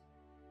 HP.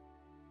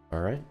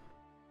 All right.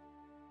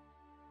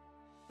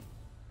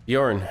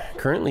 Bjorn,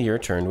 currently your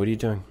turn. What are you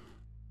doing?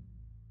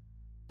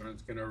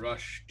 Bjorn's gonna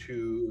rush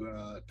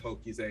to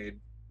Toki's aid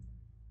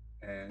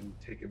and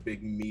take a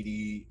big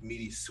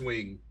meaty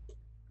swing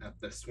at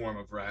the swarm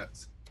of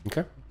rats.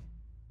 Okay.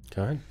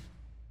 Go ahead.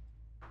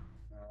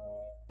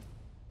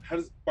 How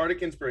does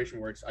Bardic Inspiration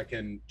works? I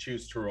can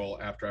choose to roll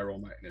after I roll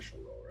my initial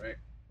roll, right?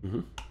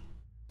 Mm-hmm.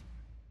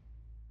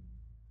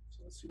 So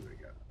let's see what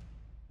I got.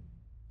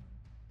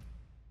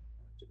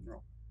 Didn't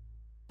roll.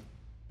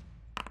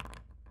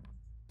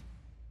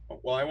 Oh,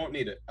 well, I won't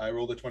need it. I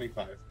rolled a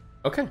 25.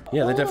 Okay.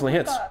 Yeah, that definitely my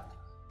hits. God.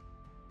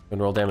 And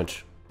roll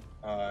damage.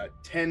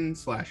 10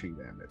 slashing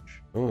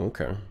damage. Oh,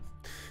 okay.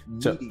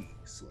 So- Meaty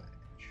slash.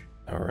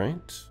 All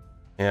right.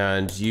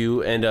 And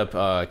you end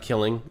up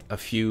killing a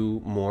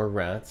few more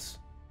rats,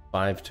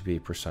 5 to be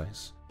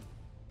precise,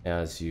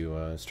 as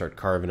you start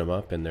carving them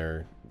up,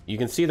 and you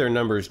can see their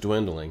numbers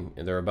dwindling,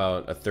 and they're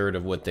about a third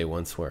of what they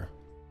once were.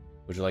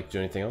 Would you like to do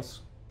anything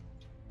else?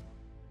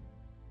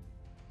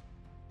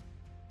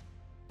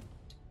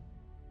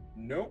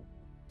 Nope.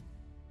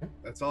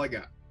 That's all I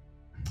got.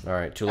 All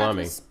right, That Tulami.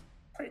 was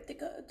pretty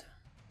good.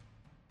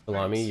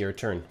 Tulami, Nice. your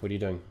turn. What are you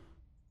doing?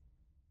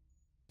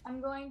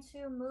 I'm going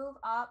to move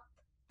up,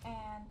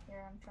 and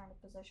here I'm trying to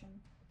position.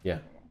 Yeah.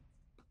 Okay.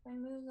 So I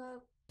move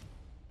up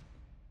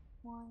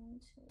 1,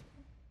 2,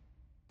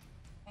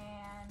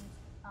 and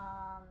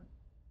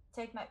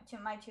take my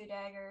 2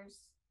 daggers.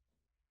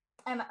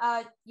 And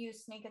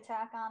use sneak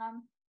attack on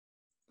him.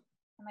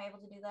 Am I able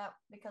to do that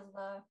because of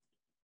the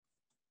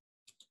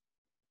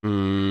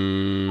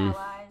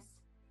allies?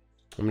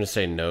 I'm gonna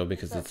say no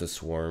because So- it's a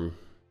swarm.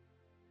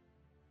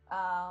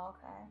 Oh,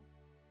 okay.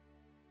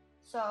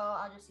 So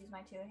I'll just use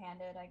my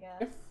 2-handed, I guess.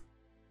 Yep.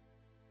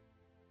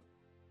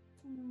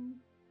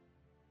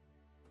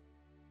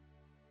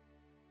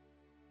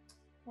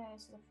 Okay,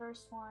 so the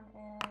first one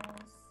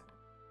is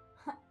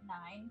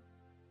 9.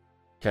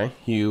 Okay,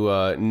 you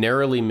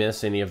narrowly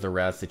miss any of the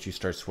rats that you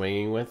start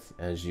swinging with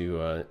as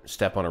you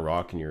step on a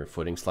rock and your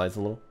footing slides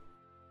a little.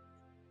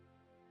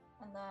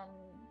 And then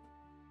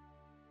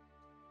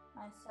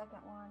my second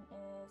one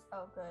is,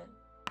 oh good,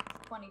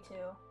 22.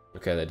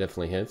 Okay, that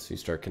definitely hits. You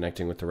start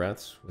connecting with the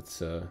rats. What's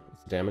the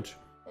damage?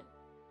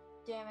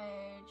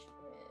 Damage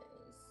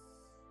is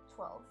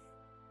 12.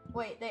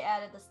 Wait, they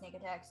added the sneak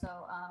attack, so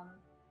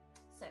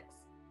 6.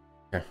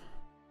 Okay.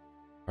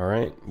 All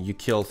right, you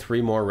kill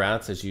 3 more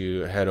rats as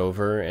you head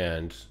over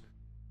and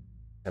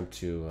attempt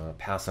to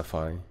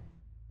pacify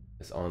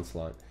this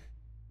onslaught.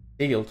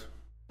 Eagled.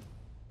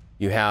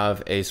 You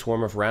have a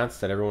swarm of rats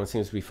that everyone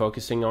seems to be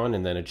focusing on,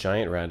 and then a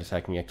giant rat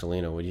attacking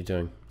Ectelina. What are you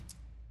doing?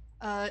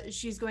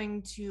 She's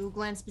going to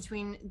glance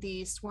between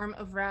the swarm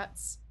of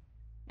rats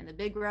and the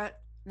big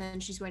rat, and then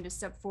she's going to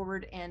step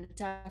forward and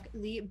attack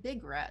the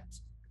big rat.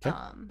 Okay.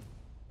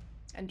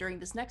 And during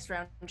this next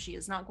round, she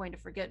is not going to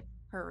forget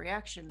her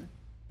reaction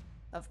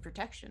of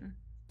protection,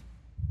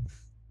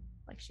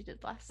 like she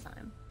did last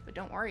time. But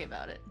don't worry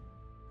about it.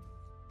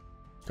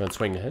 Go and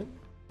swing to hit.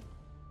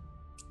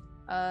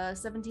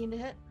 17 to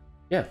hit.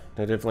 Yeah,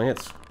 that definitely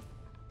hits.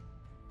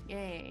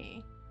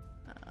 Yay.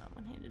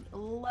 One-handed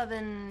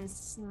 11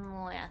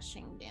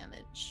 slashing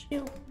damage.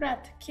 Kill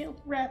rat, kill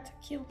rat,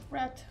 kill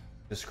rat.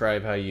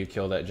 Describe how you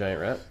kill that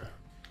giant rat.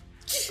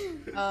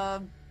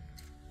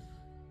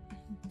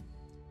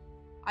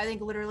 I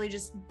think literally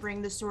just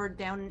bring the sword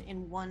down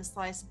in one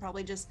slice,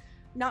 probably just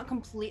not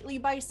completely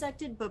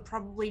bisected, but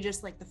probably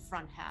just like the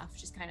front half,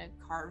 just kind of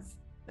carve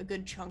a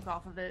good chunk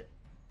off of it.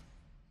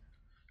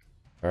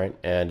 All right,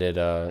 and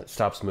it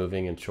stops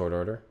moving in short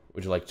order.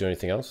 Would you like to do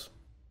anything else?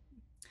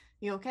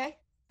 You okay?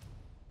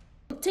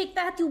 Take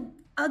that, you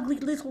ugly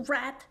little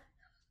rat.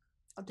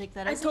 I'll take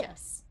that as a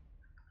yes.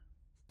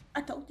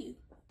 I told you.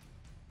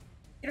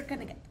 You're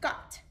gonna get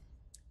got.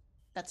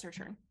 That's her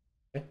turn.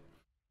 Okay.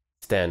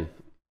 Sten,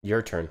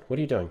 your turn. What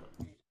are you doing?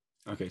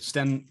 Okay,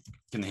 Sten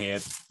can hear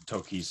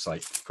Toki's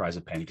like cries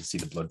of pain. You can see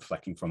the blood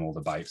flecking from all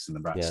the bites and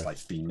the rats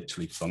like being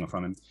literally flung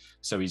from him.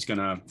 So he's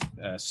gonna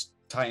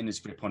tighten his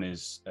grip on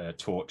his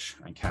torch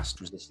and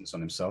cast resistance on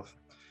himself.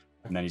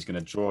 And then he's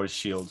gonna draw his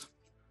shield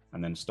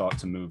and then start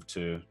to move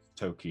to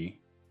Toki.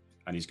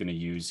 And he's gonna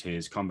use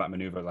his combat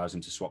maneuver, allows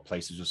him to swap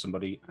places with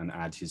somebody and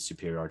add his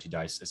superiority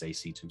dice as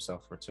AC to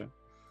himself for a turn.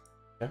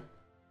 Okay.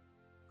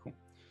 Cool.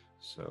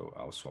 So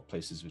I'll swap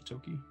places with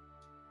Toki.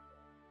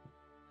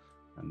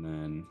 And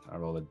then I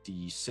roll a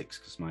d6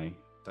 because my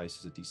dice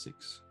is a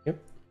d6.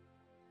 Yep.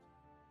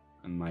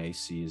 And my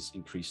AC is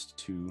increased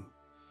to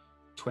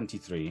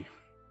 23.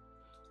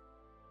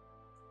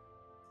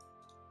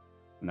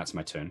 And that's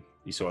my turn.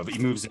 He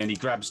moves in, he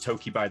grabs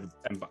Toki by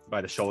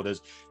the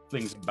shoulders,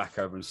 flings him back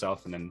over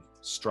himself, and then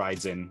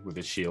strides in with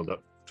his shield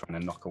up, trying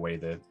to knock away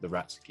the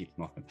rats to keep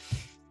them off him.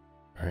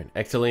 All right,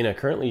 Ectelina,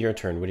 currently your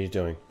turn. What are you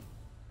doing?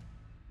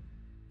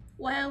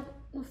 Well,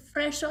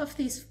 fresh off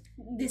this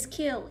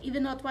kill,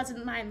 even though it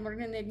wasn't mine, we're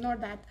gonna ignore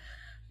that.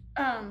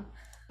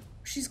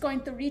 She's going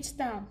to reach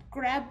down,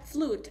 grab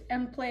flute,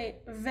 and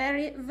play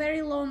very,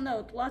 very low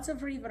note, lots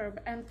of reverb,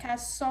 and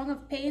cast Song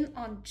of Pain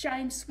on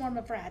giant swarm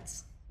of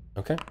rats.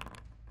 Okay.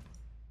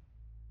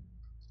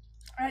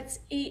 That's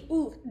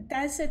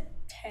that's a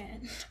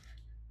 10.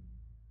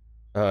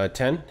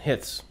 10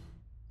 hits.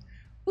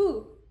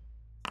 Ooh.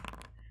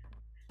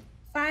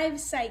 5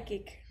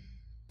 psychic.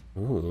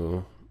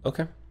 Ooh,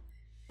 okay.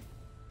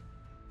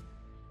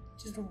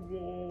 Just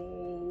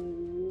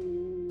whoa.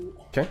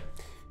 Okay.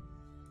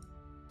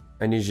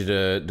 I need you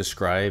to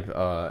describe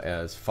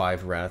as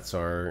 5 rats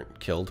are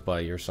killed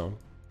by your song.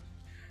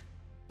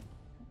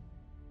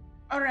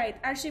 Alright,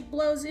 as she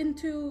blows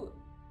into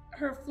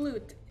her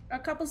flute, a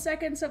couple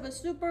seconds of a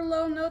super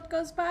low note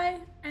goes by,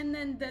 and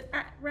then the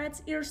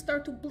rats' ears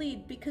start to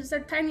bleed because their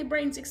tiny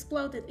brains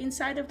exploded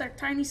inside of their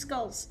tiny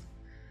skulls.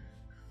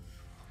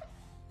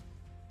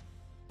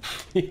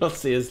 You'll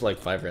see it's like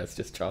 5 rats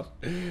just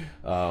chop.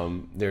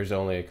 There's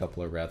only a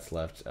couple of rats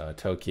left.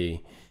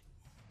 Toki,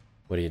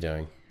 what are you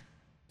doing?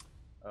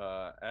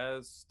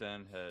 As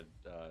Sten had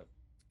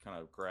kind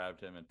of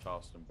grabbed him and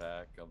tossed him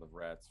back, all the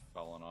rats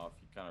falling off,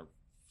 he kind of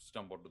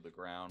stumbled to the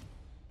ground.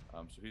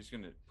 So he's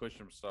going to push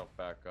himself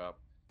back up,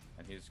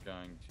 and he's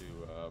going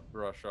to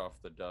brush off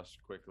the dust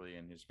quickly,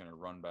 and he's going to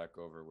run back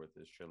over with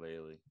his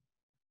shillelagh.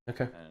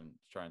 Okay. And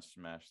try and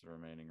smash the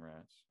remaining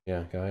rats.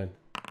 Yeah, go ahead.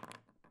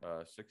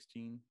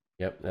 16.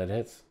 Yep, that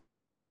hits.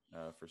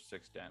 For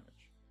 6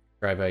 damage.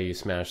 Describe how you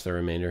smash the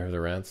remainder of the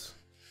rats.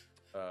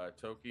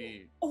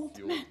 Toki,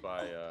 fueled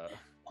by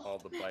all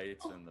the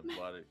bites and the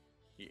blood,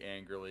 he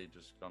angrily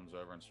just comes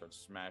over and starts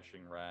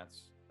smashing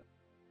rats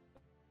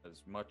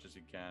as much as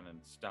he can and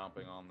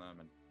stomping on them.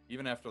 And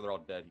even after they're all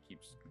dead, he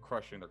keeps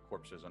crushing their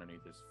corpses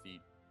underneath his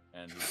feet.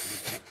 And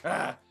he's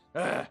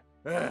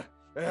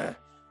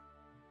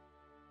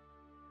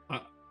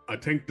I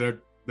think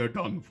they're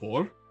done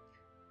for.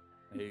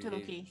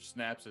 He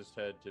snaps his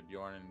head to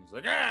Bjorn and he's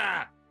like,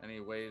 ah! And he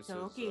waves his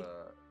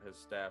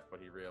staff, but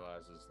he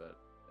realizes that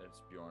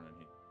it's Bjorn and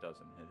he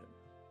doesn't hit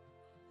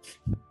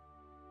him.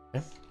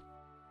 Okay.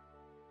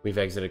 We've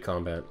exited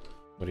combat.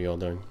 What are you all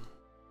doing?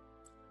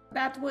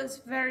 That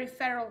was very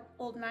feral,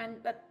 old man,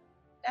 but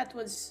that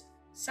was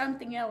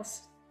something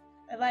else.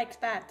 I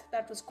liked that.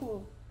 That was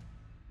cool.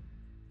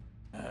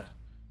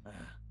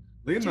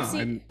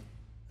 Lena,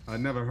 I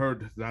never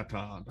heard that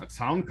that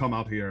sound come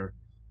out your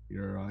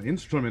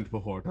instrument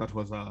before. That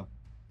was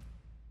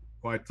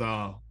quite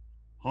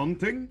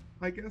haunting,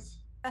 I guess.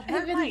 That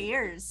hurt my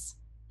ears.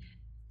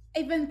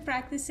 I've been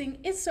practicing.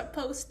 It's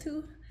supposed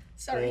to.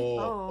 Sorry.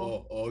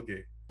 Oh,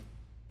 okay.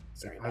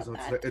 Sorry about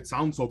that. It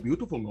sounds so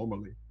beautiful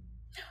normally.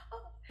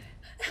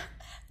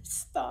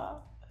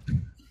 Stop.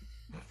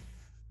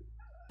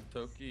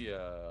 Toki,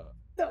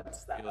 Don't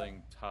stop.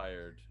 feeling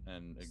tired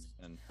and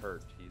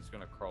hurt, he's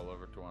gonna crawl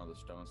over to one of the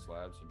stone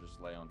slabs and just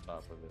lay on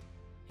top of it.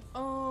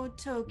 Oh,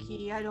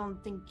 Toki, I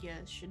don't think you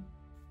should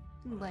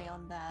lay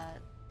on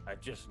that. I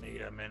just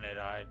need a minute.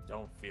 I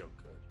don't feel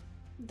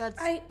good.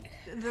 That's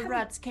the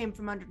rats came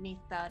from underneath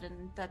that,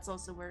 and that's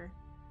also where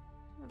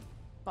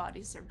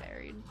bodies are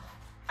buried.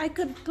 I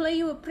could play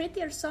you a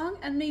prettier song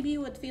and maybe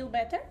you would feel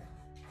better.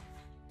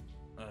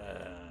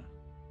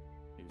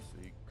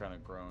 He kind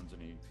of groans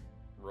and he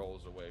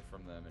rolls away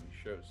from them and he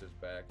shows his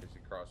back as he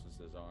crosses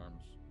his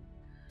arms.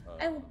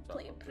 I will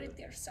play a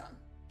prettier song.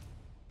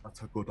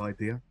 That's a good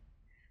idea.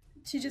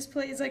 She just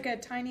plays like a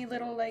tiny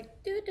little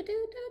like do do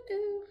do do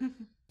do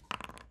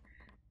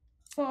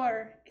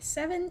for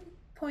 7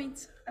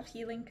 points of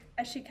healing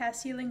as she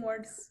casts healing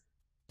words.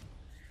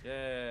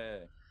 Yay!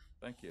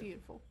 Thank you.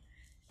 Beautiful.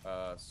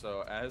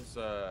 So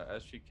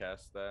as she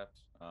casts that,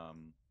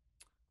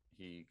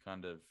 he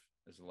kind of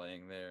is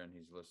laying there and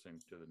he's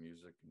listening to the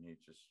music and he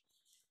just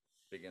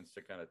begins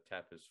to kind of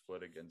tap his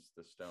foot against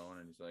the stone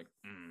and he's like,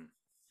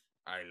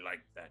 I like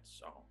that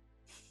song.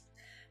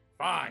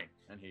 Fine.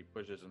 And he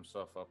pushes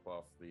himself up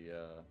off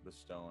the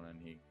stone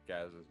and he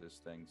gathers his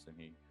things and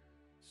he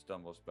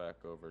stumbles back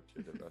over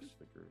to the rest of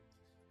the group.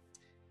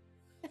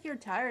 If you're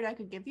tired, I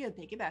could give you a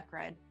piggyback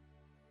ride.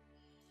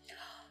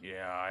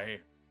 Yeah, I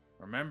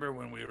remember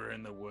when we were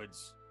in the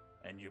woods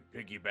and you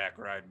piggyback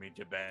ride me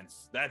to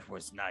Ben's. That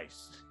was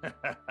nice.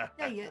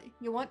 Yeah,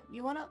 you want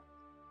to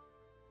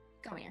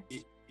come here.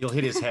 You'll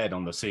hit his head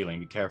on the ceiling.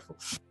 Be careful.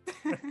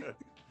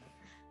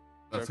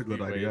 That's a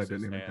good idea. I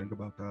didn't even think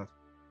about that.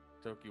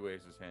 Toki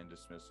waves his hand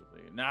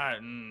dismissively.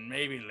 Not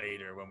maybe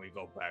later when we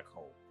go back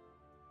home.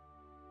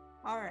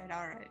 All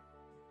right.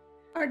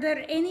 Are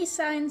there any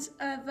signs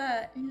of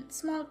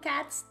small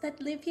cats that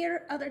live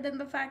here other than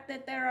the fact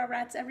that there are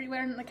rats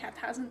everywhere and the cat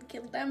hasn't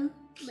killed them?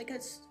 Like a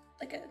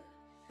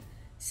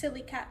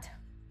silly cat.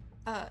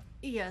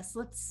 Yes,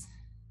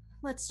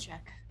 let's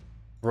check.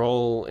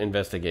 Roll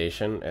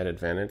investigation at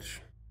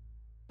advantage.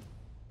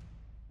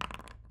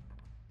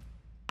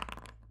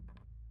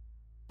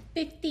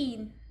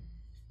 15.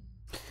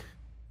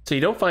 So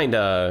you don't find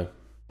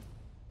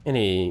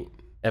any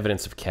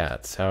evidence of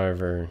cats.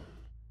 However,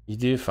 you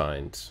do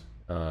find,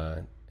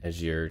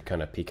 as you're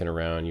kind of peeking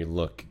around, you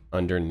look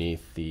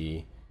underneath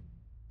the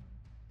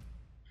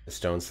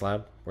stone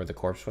slab where the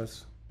corpse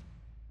was.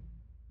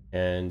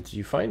 And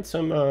you find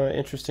some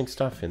interesting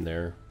stuff in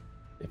there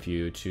if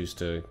you choose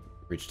to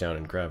reach down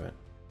and grab it.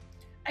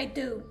 I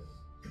do.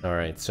 All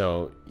right,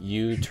 so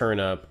you turn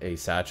up a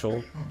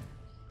satchel,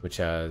 which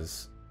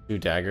has 2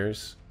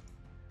 daggers,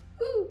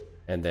 Ooh.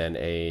 and then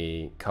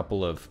a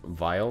couple of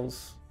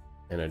vials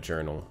and a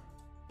journal.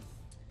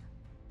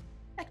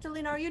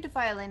 Ectolina, are you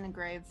defiling the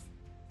grave?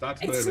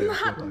 That's It's really a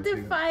not good idea.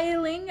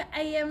 defiling.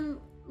 I am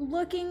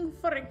looking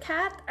for a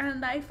cat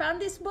and I found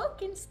this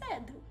book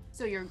instead.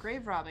 So you're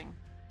grave robbing.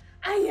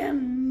 I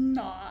am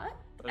not.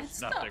 There's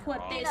That's nothing not what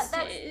wrong. this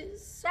That's-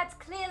 is. That's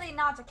clearly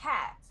not a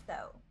cat,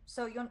 though.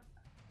 So you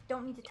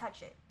don't need to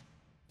touch it.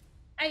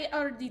 I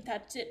already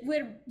touched it.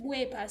 We're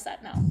way past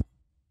that now.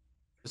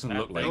 Doesn't That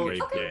look like thing grave is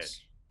dead.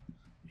 goods.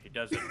 He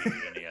doesn't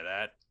need any of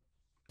that.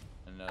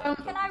 And,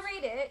 Can I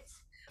read it?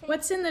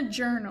 What's in the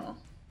journal?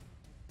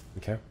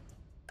 Okay.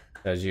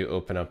 As you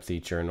open up the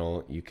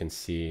journal, you can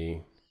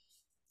see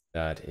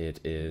that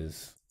it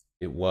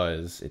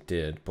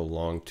did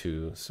belong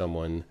to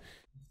someone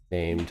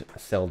named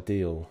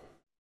Seldil.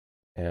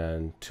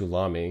 And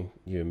Tulami,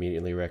 you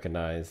immediately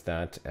recognize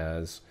that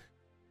as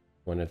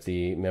one of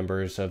the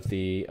members of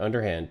the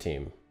underhand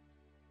team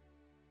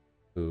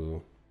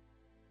who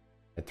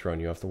had thrown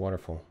you off the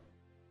waterfall.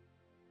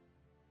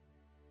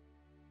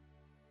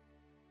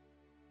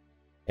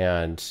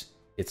 And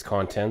its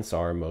contents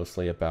are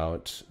mostly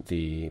about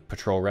the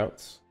patrol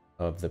routes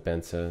of the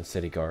Bensa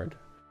City Guard.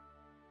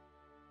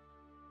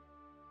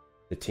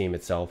 The team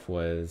itself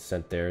was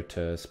sent there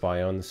to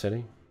spy on the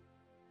city,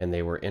 and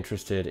they were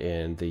interested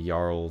in the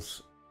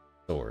Jarl's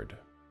sword.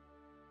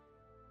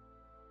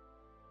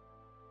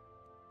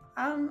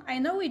 I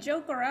know we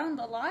joke around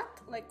a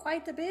lot, like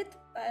quite a bit,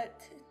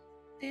 but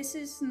this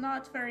is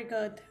not very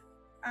good.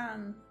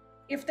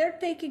 If they're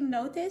taking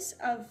notice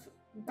of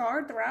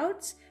guard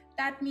routes,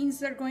 that means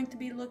they're going to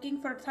be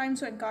looking for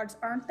times when guards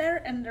aren't there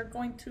and they're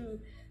going to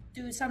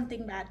do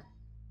something bad.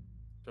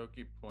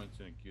 Toki points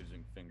an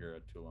accusing finger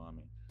at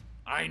Tulami.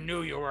 I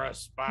knew you were a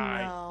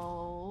spy.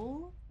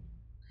 No.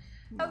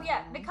 Oh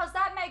yeah, No. because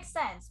that makes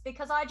sense.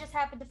 Because I just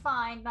happened to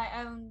find my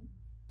own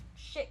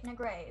shit in a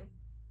grave.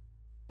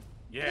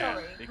 Yeah,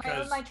 Sorry,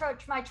 because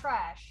my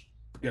trash.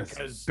 Yes.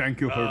 Because, Thank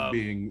you for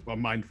being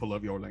mindful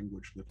of your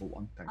language, little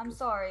one. Thank I'm you.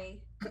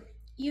 sorry.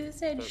 You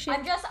said So- shit.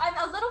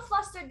 I'm a little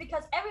flustered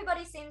because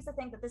everybody seems to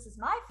think that this is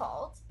my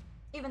fault,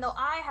 even though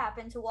I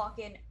happen to walk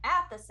in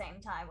at the same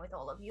time with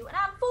all of you, and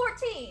I'm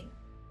 14.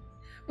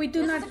 We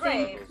do This not is a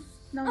think. grave.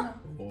 No.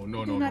 Oh, We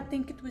no, do no, not no.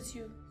 think it was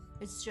you.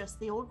 It's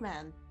just the old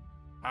man.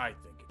 I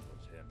think it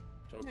was him.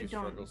 Toki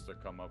don't- struggles to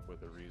come up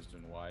with a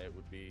reason why it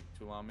would be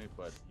Tulami,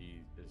 but he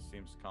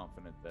seems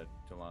confident that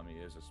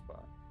Tulami is a spy.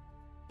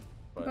 I'm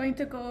But going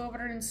to go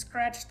over and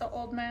scratch the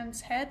old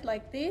man's head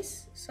like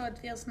this, so it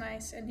feels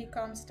nice, and he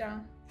calms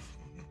down.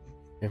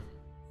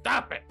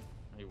 Stop it!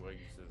 he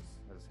wags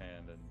his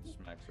hand and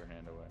smacks her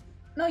hand away.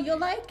 No, you'll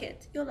like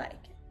it. You'll like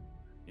it.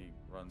 He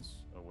runs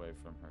away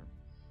from her.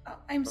 Oh,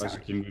 I'm As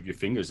sorry. you move your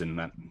fingers in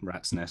that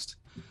rat's nest.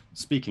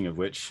 Speaking of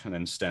which, and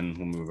then Sten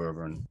will move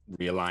over and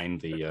realign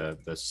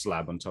the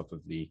slab on top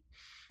of the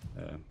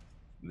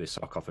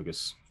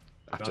sarcophagus.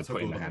 After That's a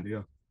putting good the hand,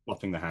 idea.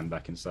 plopping the hand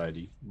back inside,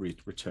 he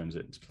returns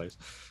it into place.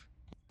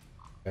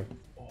 Okay.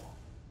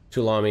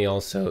 Tulami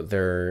also,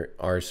 there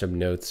are some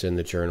notes in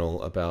the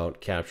journal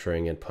about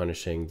capturing and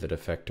punishing the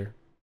defector.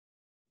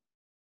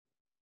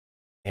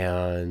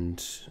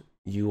 And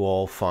you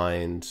all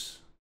find,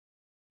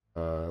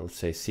 let's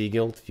say,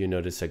 Seagild. You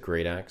notice a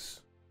great axe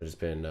that has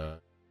been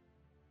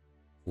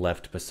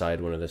left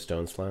beside one of the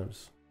stone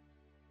slabs.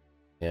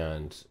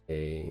 And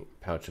a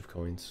pouch of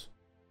coins.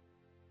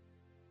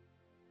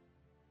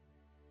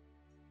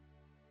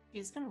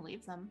 She's gonna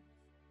leave them.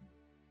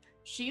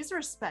 She's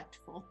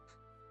respectful.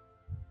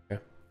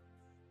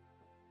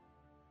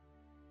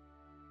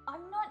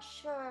 I'm not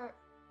sure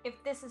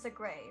if this is a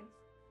grave,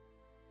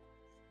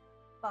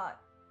 but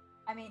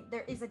I mean,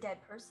 there is a dead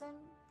person.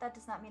 That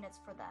does not mean it's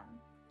for them,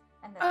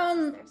 and that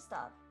this is their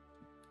stuff.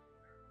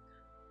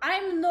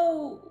 I'm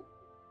no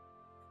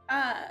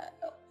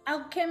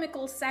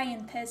alchemical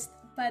scientist,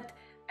 but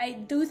I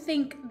do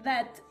think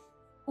that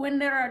when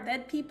there are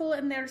dead people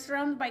and they're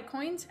surrounded by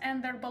coins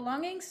and their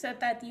belongings,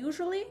 that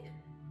usually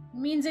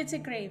means it's a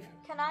grave.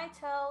 Can I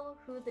tell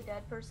who the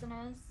dead person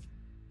is?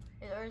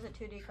 Or is it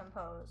too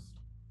decomposed?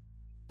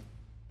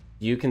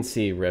 You can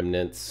see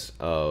remnants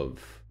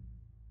of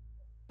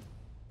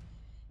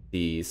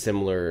the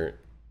similar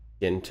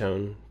skin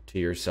tone to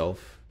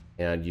yourself,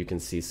 and you can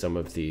see some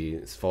of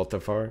the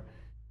Svaltafar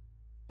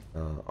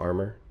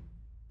armor.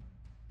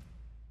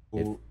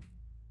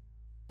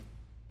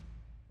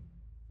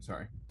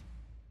 Sorry.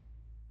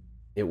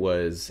 It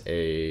was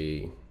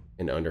an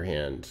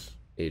underhand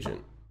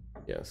agent,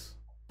 yes.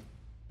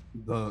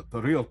 The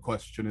real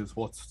question is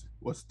what's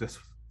this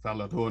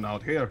fella doing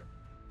out here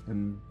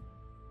in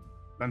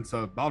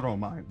Bensa Barrow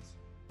Mines?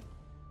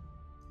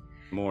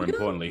 More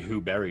importantly,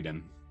 who buried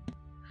him?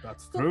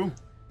 That's true.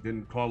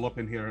 Didn't crawl up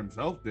in here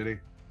himself, did he?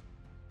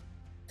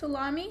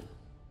 Tulami?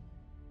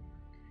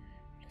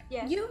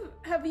 Yes.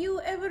 Have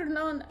you ever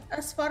known a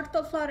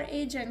Svartalfar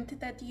agent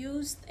that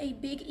used a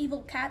big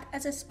evil cat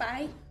as a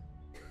spy?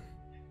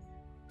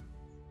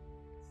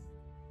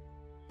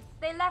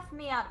 They left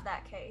me out of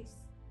that case.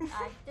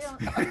 I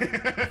don't.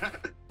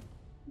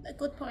 A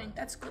good point.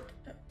 That's good.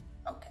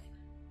 Okay.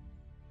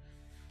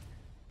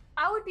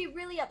 I would be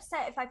really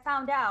upset if I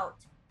found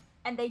out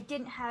and they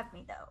didn't have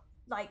me though.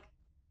 Like.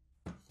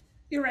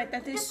 You're right.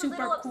 That is just a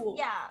super little cool.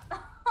 Yeah.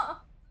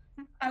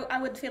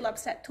 I would feel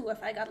upset too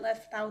if I got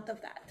left out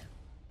of that.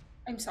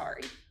 I'm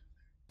sorry.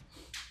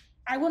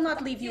 I will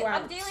not leave you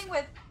out. I'm dealing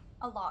with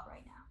a lot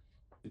right now.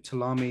 Did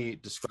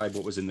Tulami describe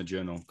what was in the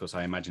journal? Because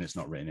I imagine it's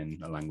not written in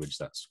a language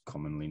that's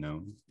commonly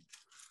known.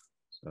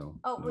 So.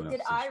 Oh, but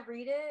did I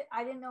read it?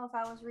 I didn't know if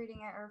I was reading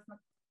it or if.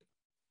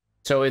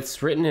 So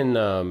it's written in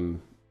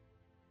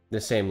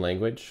the same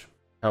language.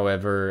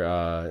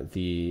 However,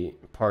 the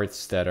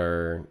parts that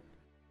are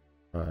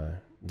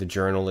the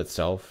journal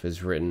itself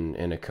is written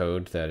in a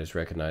code that is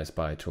recognized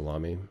by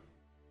Tulami.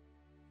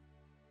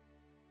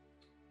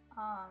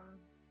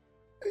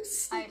 A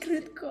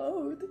secret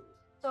code.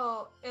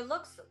 So it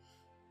looks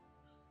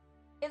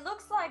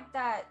like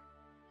that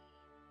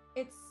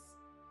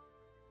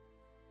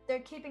they're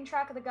keeping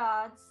track of the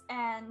gods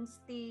and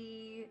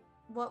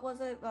what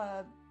was it?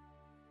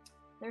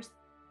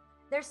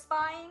 They're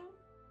spying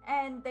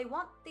and they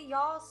want the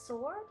Jarl's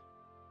sword.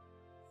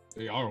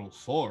 The Jarl's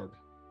sword?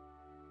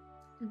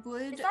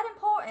 Is that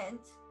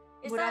important?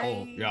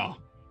 Oh, yeah.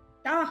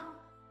 Yeah.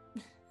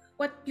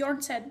 What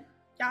Bjorn said.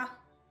 Yeah.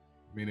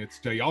 I mean, it's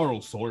the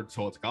Jarl's sword,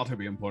 so it's got to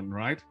be important,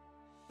 right?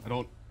 I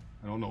don't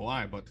know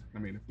why, but I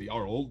mean, if the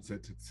Jarl holds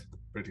it, it's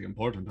pretty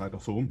important, I'd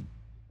assume.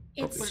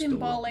 It's Probably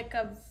symbolic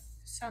of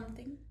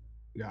something.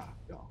 Yeah.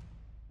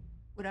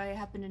 Would I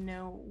happen to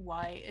know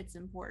why it's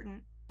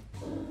important?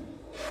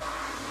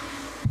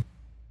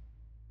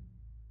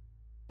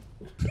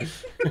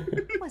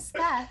 What's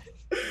that?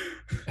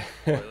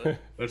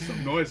 There's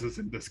some noises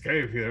in this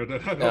cave here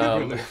that I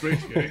don't really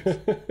appreciate.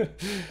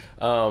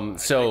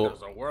 So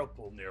There's a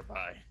whirlpool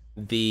nearby.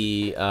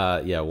 the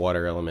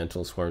water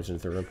elemental swarms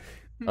into the room.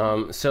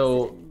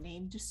 So Is it a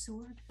named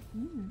sword?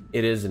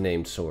 it is a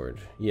named sword.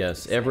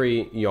 Yes,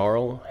 every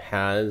Jarl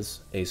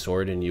has a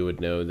sword, and you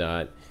would know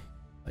that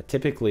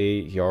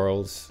typically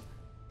Jarls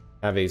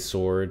have a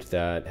sword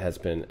that has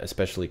been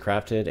especially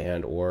crafted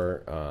and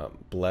or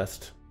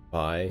blessed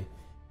by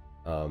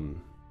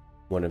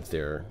one of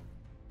their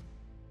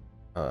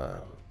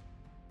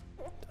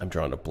I'm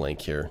drawing a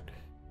blank here.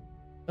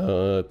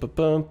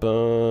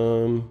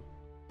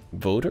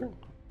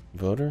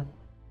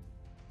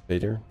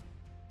 Vader?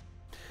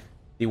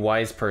 The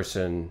wise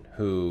person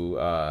who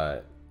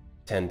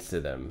tends to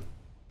them.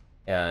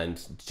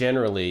 And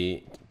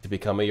generally, to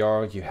become a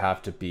Jarl, you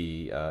have to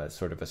be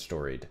sort of a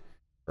storied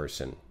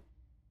person.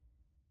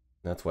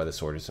 That's why the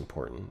sword is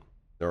important.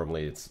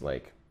 Normally, it's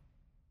like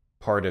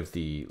part of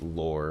the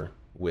lore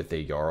with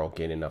a Jarl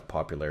gain enough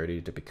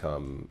popularity to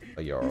become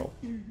a Jarl.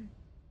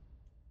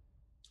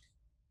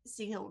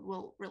 Seahild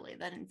will relay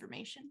that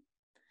information.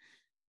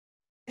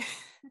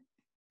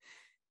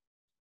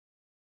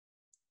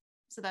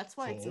 So that's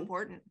why it's So?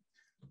 important.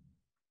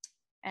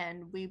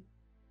 And we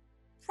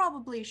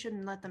probably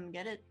shouldn't let them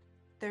get it.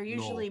 They're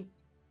usually,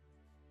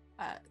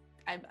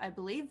 I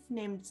believe,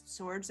 named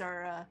swords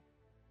are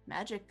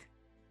magic.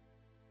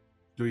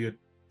 Do you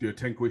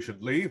think we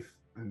should leave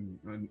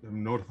and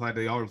notify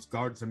the Jarl's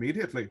guards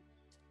immediately?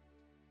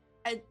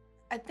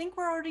 I think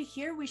we're already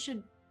here. We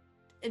should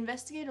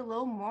investigate a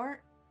little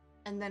more,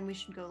 and then we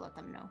should go let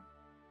them know.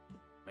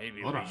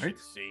 Maybe All we right. should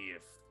see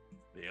if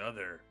the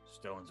other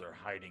stones are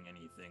hiding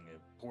anything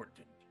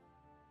important.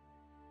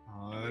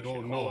 I We don't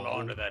should know. Hold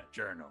on to that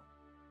journal.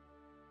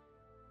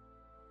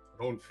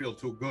 I don't feel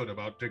too good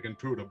about digging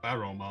through the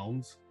barrow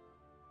mounds.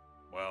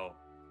 Well,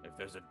 if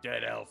there's a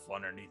dead elf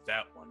underneath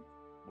that one,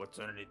 what's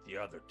underneath the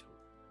other two?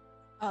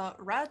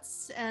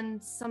 Rats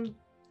and some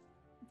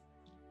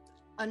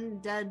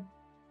undead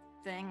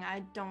thing. I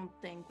don't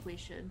think we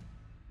should.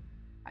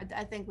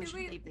 I think we should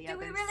leave the do others.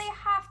 we really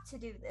have to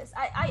do this?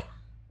 I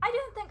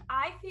don't think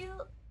I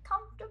feel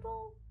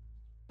comfortable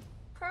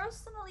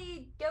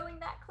personally going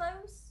that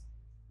close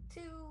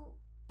to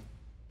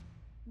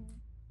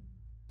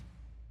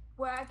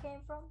where I came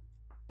from.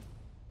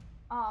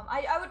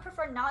 I would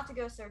prefer not to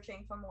go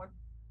searching for more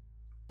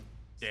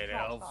Dead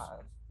cat elves?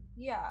 five.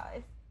 Yeah,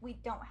 if we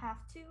don't have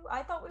to.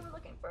 I thought we were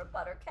looking for a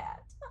butter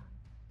cat.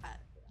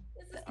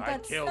 This is I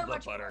That's killed so the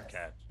much butter worse.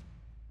 cat.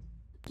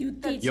 You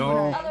did,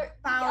 Yo. you The other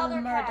foul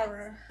cat.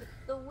 murderer.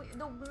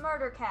 The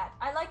murder cat.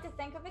 I like to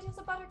think of it as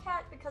a butter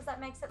cat because that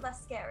makes it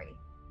less scary.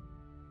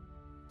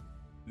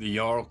 The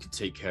Jarl could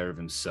take care of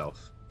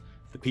himself.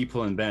 The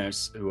people in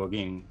Venice who are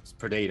being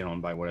predated on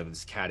by whatever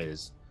this cat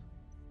is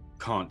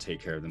can't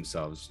take care of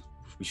themselves.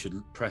 We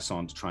should press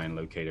on to try and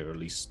locate it, or at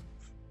least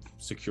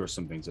secure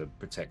something to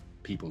protect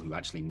people who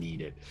actually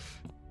need it.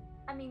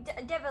 I mean,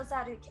 devil's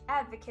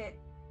advocate.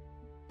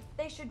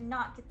 They should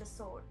not get the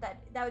sword.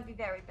 That would be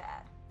very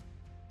bad.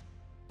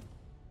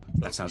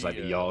 That sounds like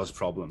the Jarl's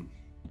problem.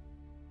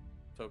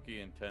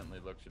 Toki intently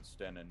looks at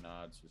Sten and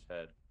nods his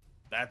head.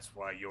 That's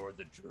why you're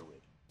the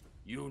druid.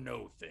 You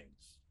know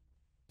things.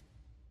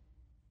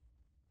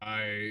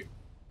 I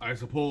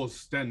suppose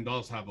Sten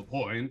does have a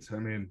point. I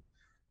mean,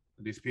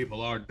 these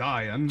people are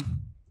dying,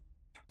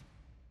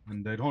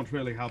 and they don't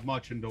really have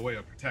much in the way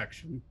of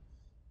protection.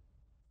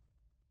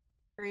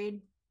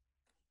 Agreed.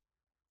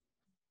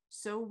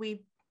 So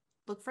we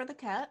look for the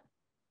cat,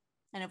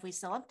 and if we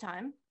still have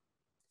time,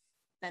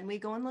 then we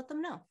go and let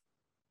them know.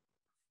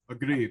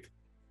 Agreed.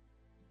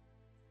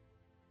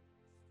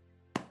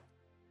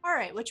 All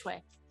right, which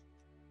way?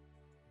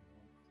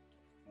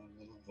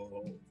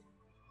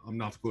 I'm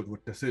not good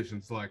with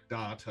decisions like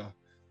that.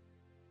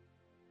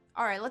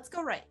 All right, let's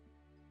go right.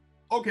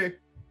 Okay.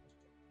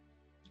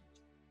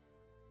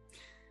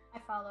 I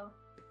follow.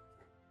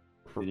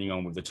 Leading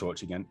on with the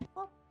torch again.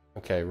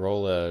 Okay,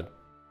 roll a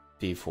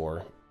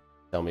d4.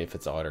 Tell me if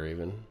it's odd or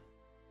even.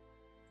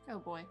 Oh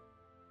boy.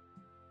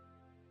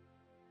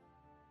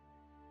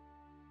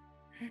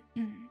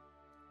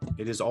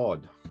 It is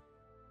odd.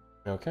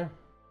 Okay.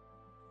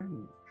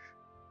 One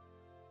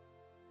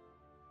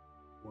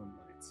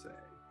might say.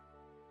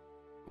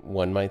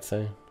 One might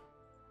say.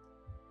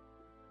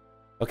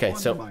 Okay, One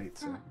so might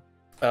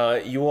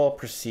say. you all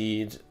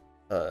proceed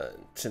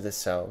to the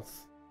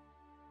south,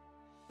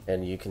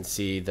 and you can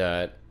see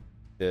that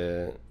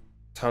the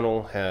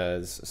tunnel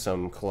has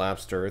some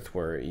collapsed earth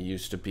where it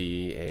used to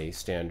be a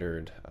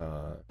standard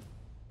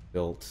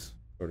built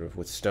sort of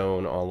with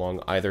stone all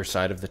along either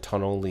side of the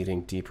tunnel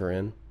leading deeper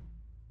in.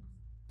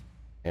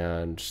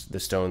 And the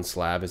stone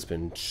slab has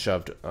been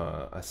shoved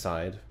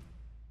aside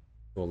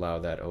to allow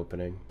that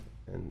opening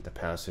and the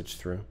passage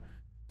through.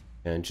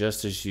 And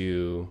just as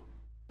you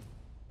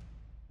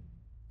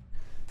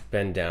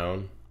bend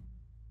down,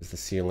 as the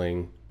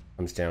ceiling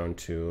comes down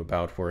to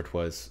about where it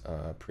was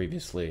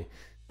previously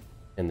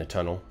in the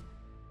tunnel,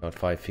 about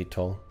 5 feet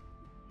tall,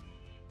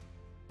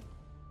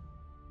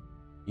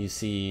 you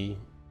see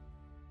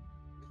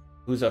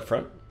who's up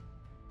front?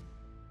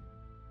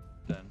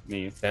 Then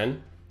Me.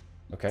 Ben?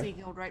 Okay.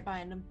 Seagull right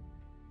behind him.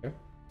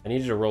 I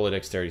need you to roll a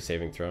dexterity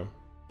saving throw.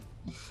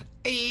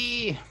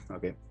 Hey.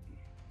 Okay.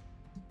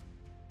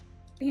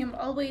 I am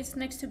always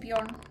next to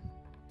Bjorn.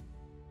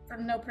 For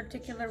no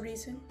particular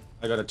reason.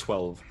 I got a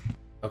 12.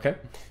 Okay.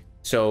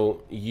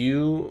 So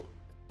you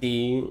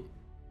see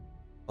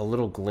a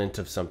little glint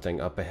of something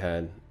up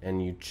ahead,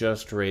 and you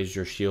just raise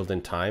your shield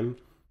in time,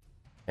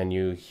 and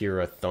you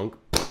hear a thunk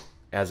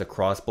as a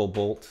crossbow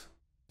bolt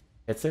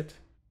hits it.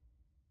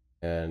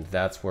 And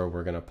that's where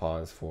we're going to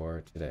pause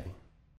for today.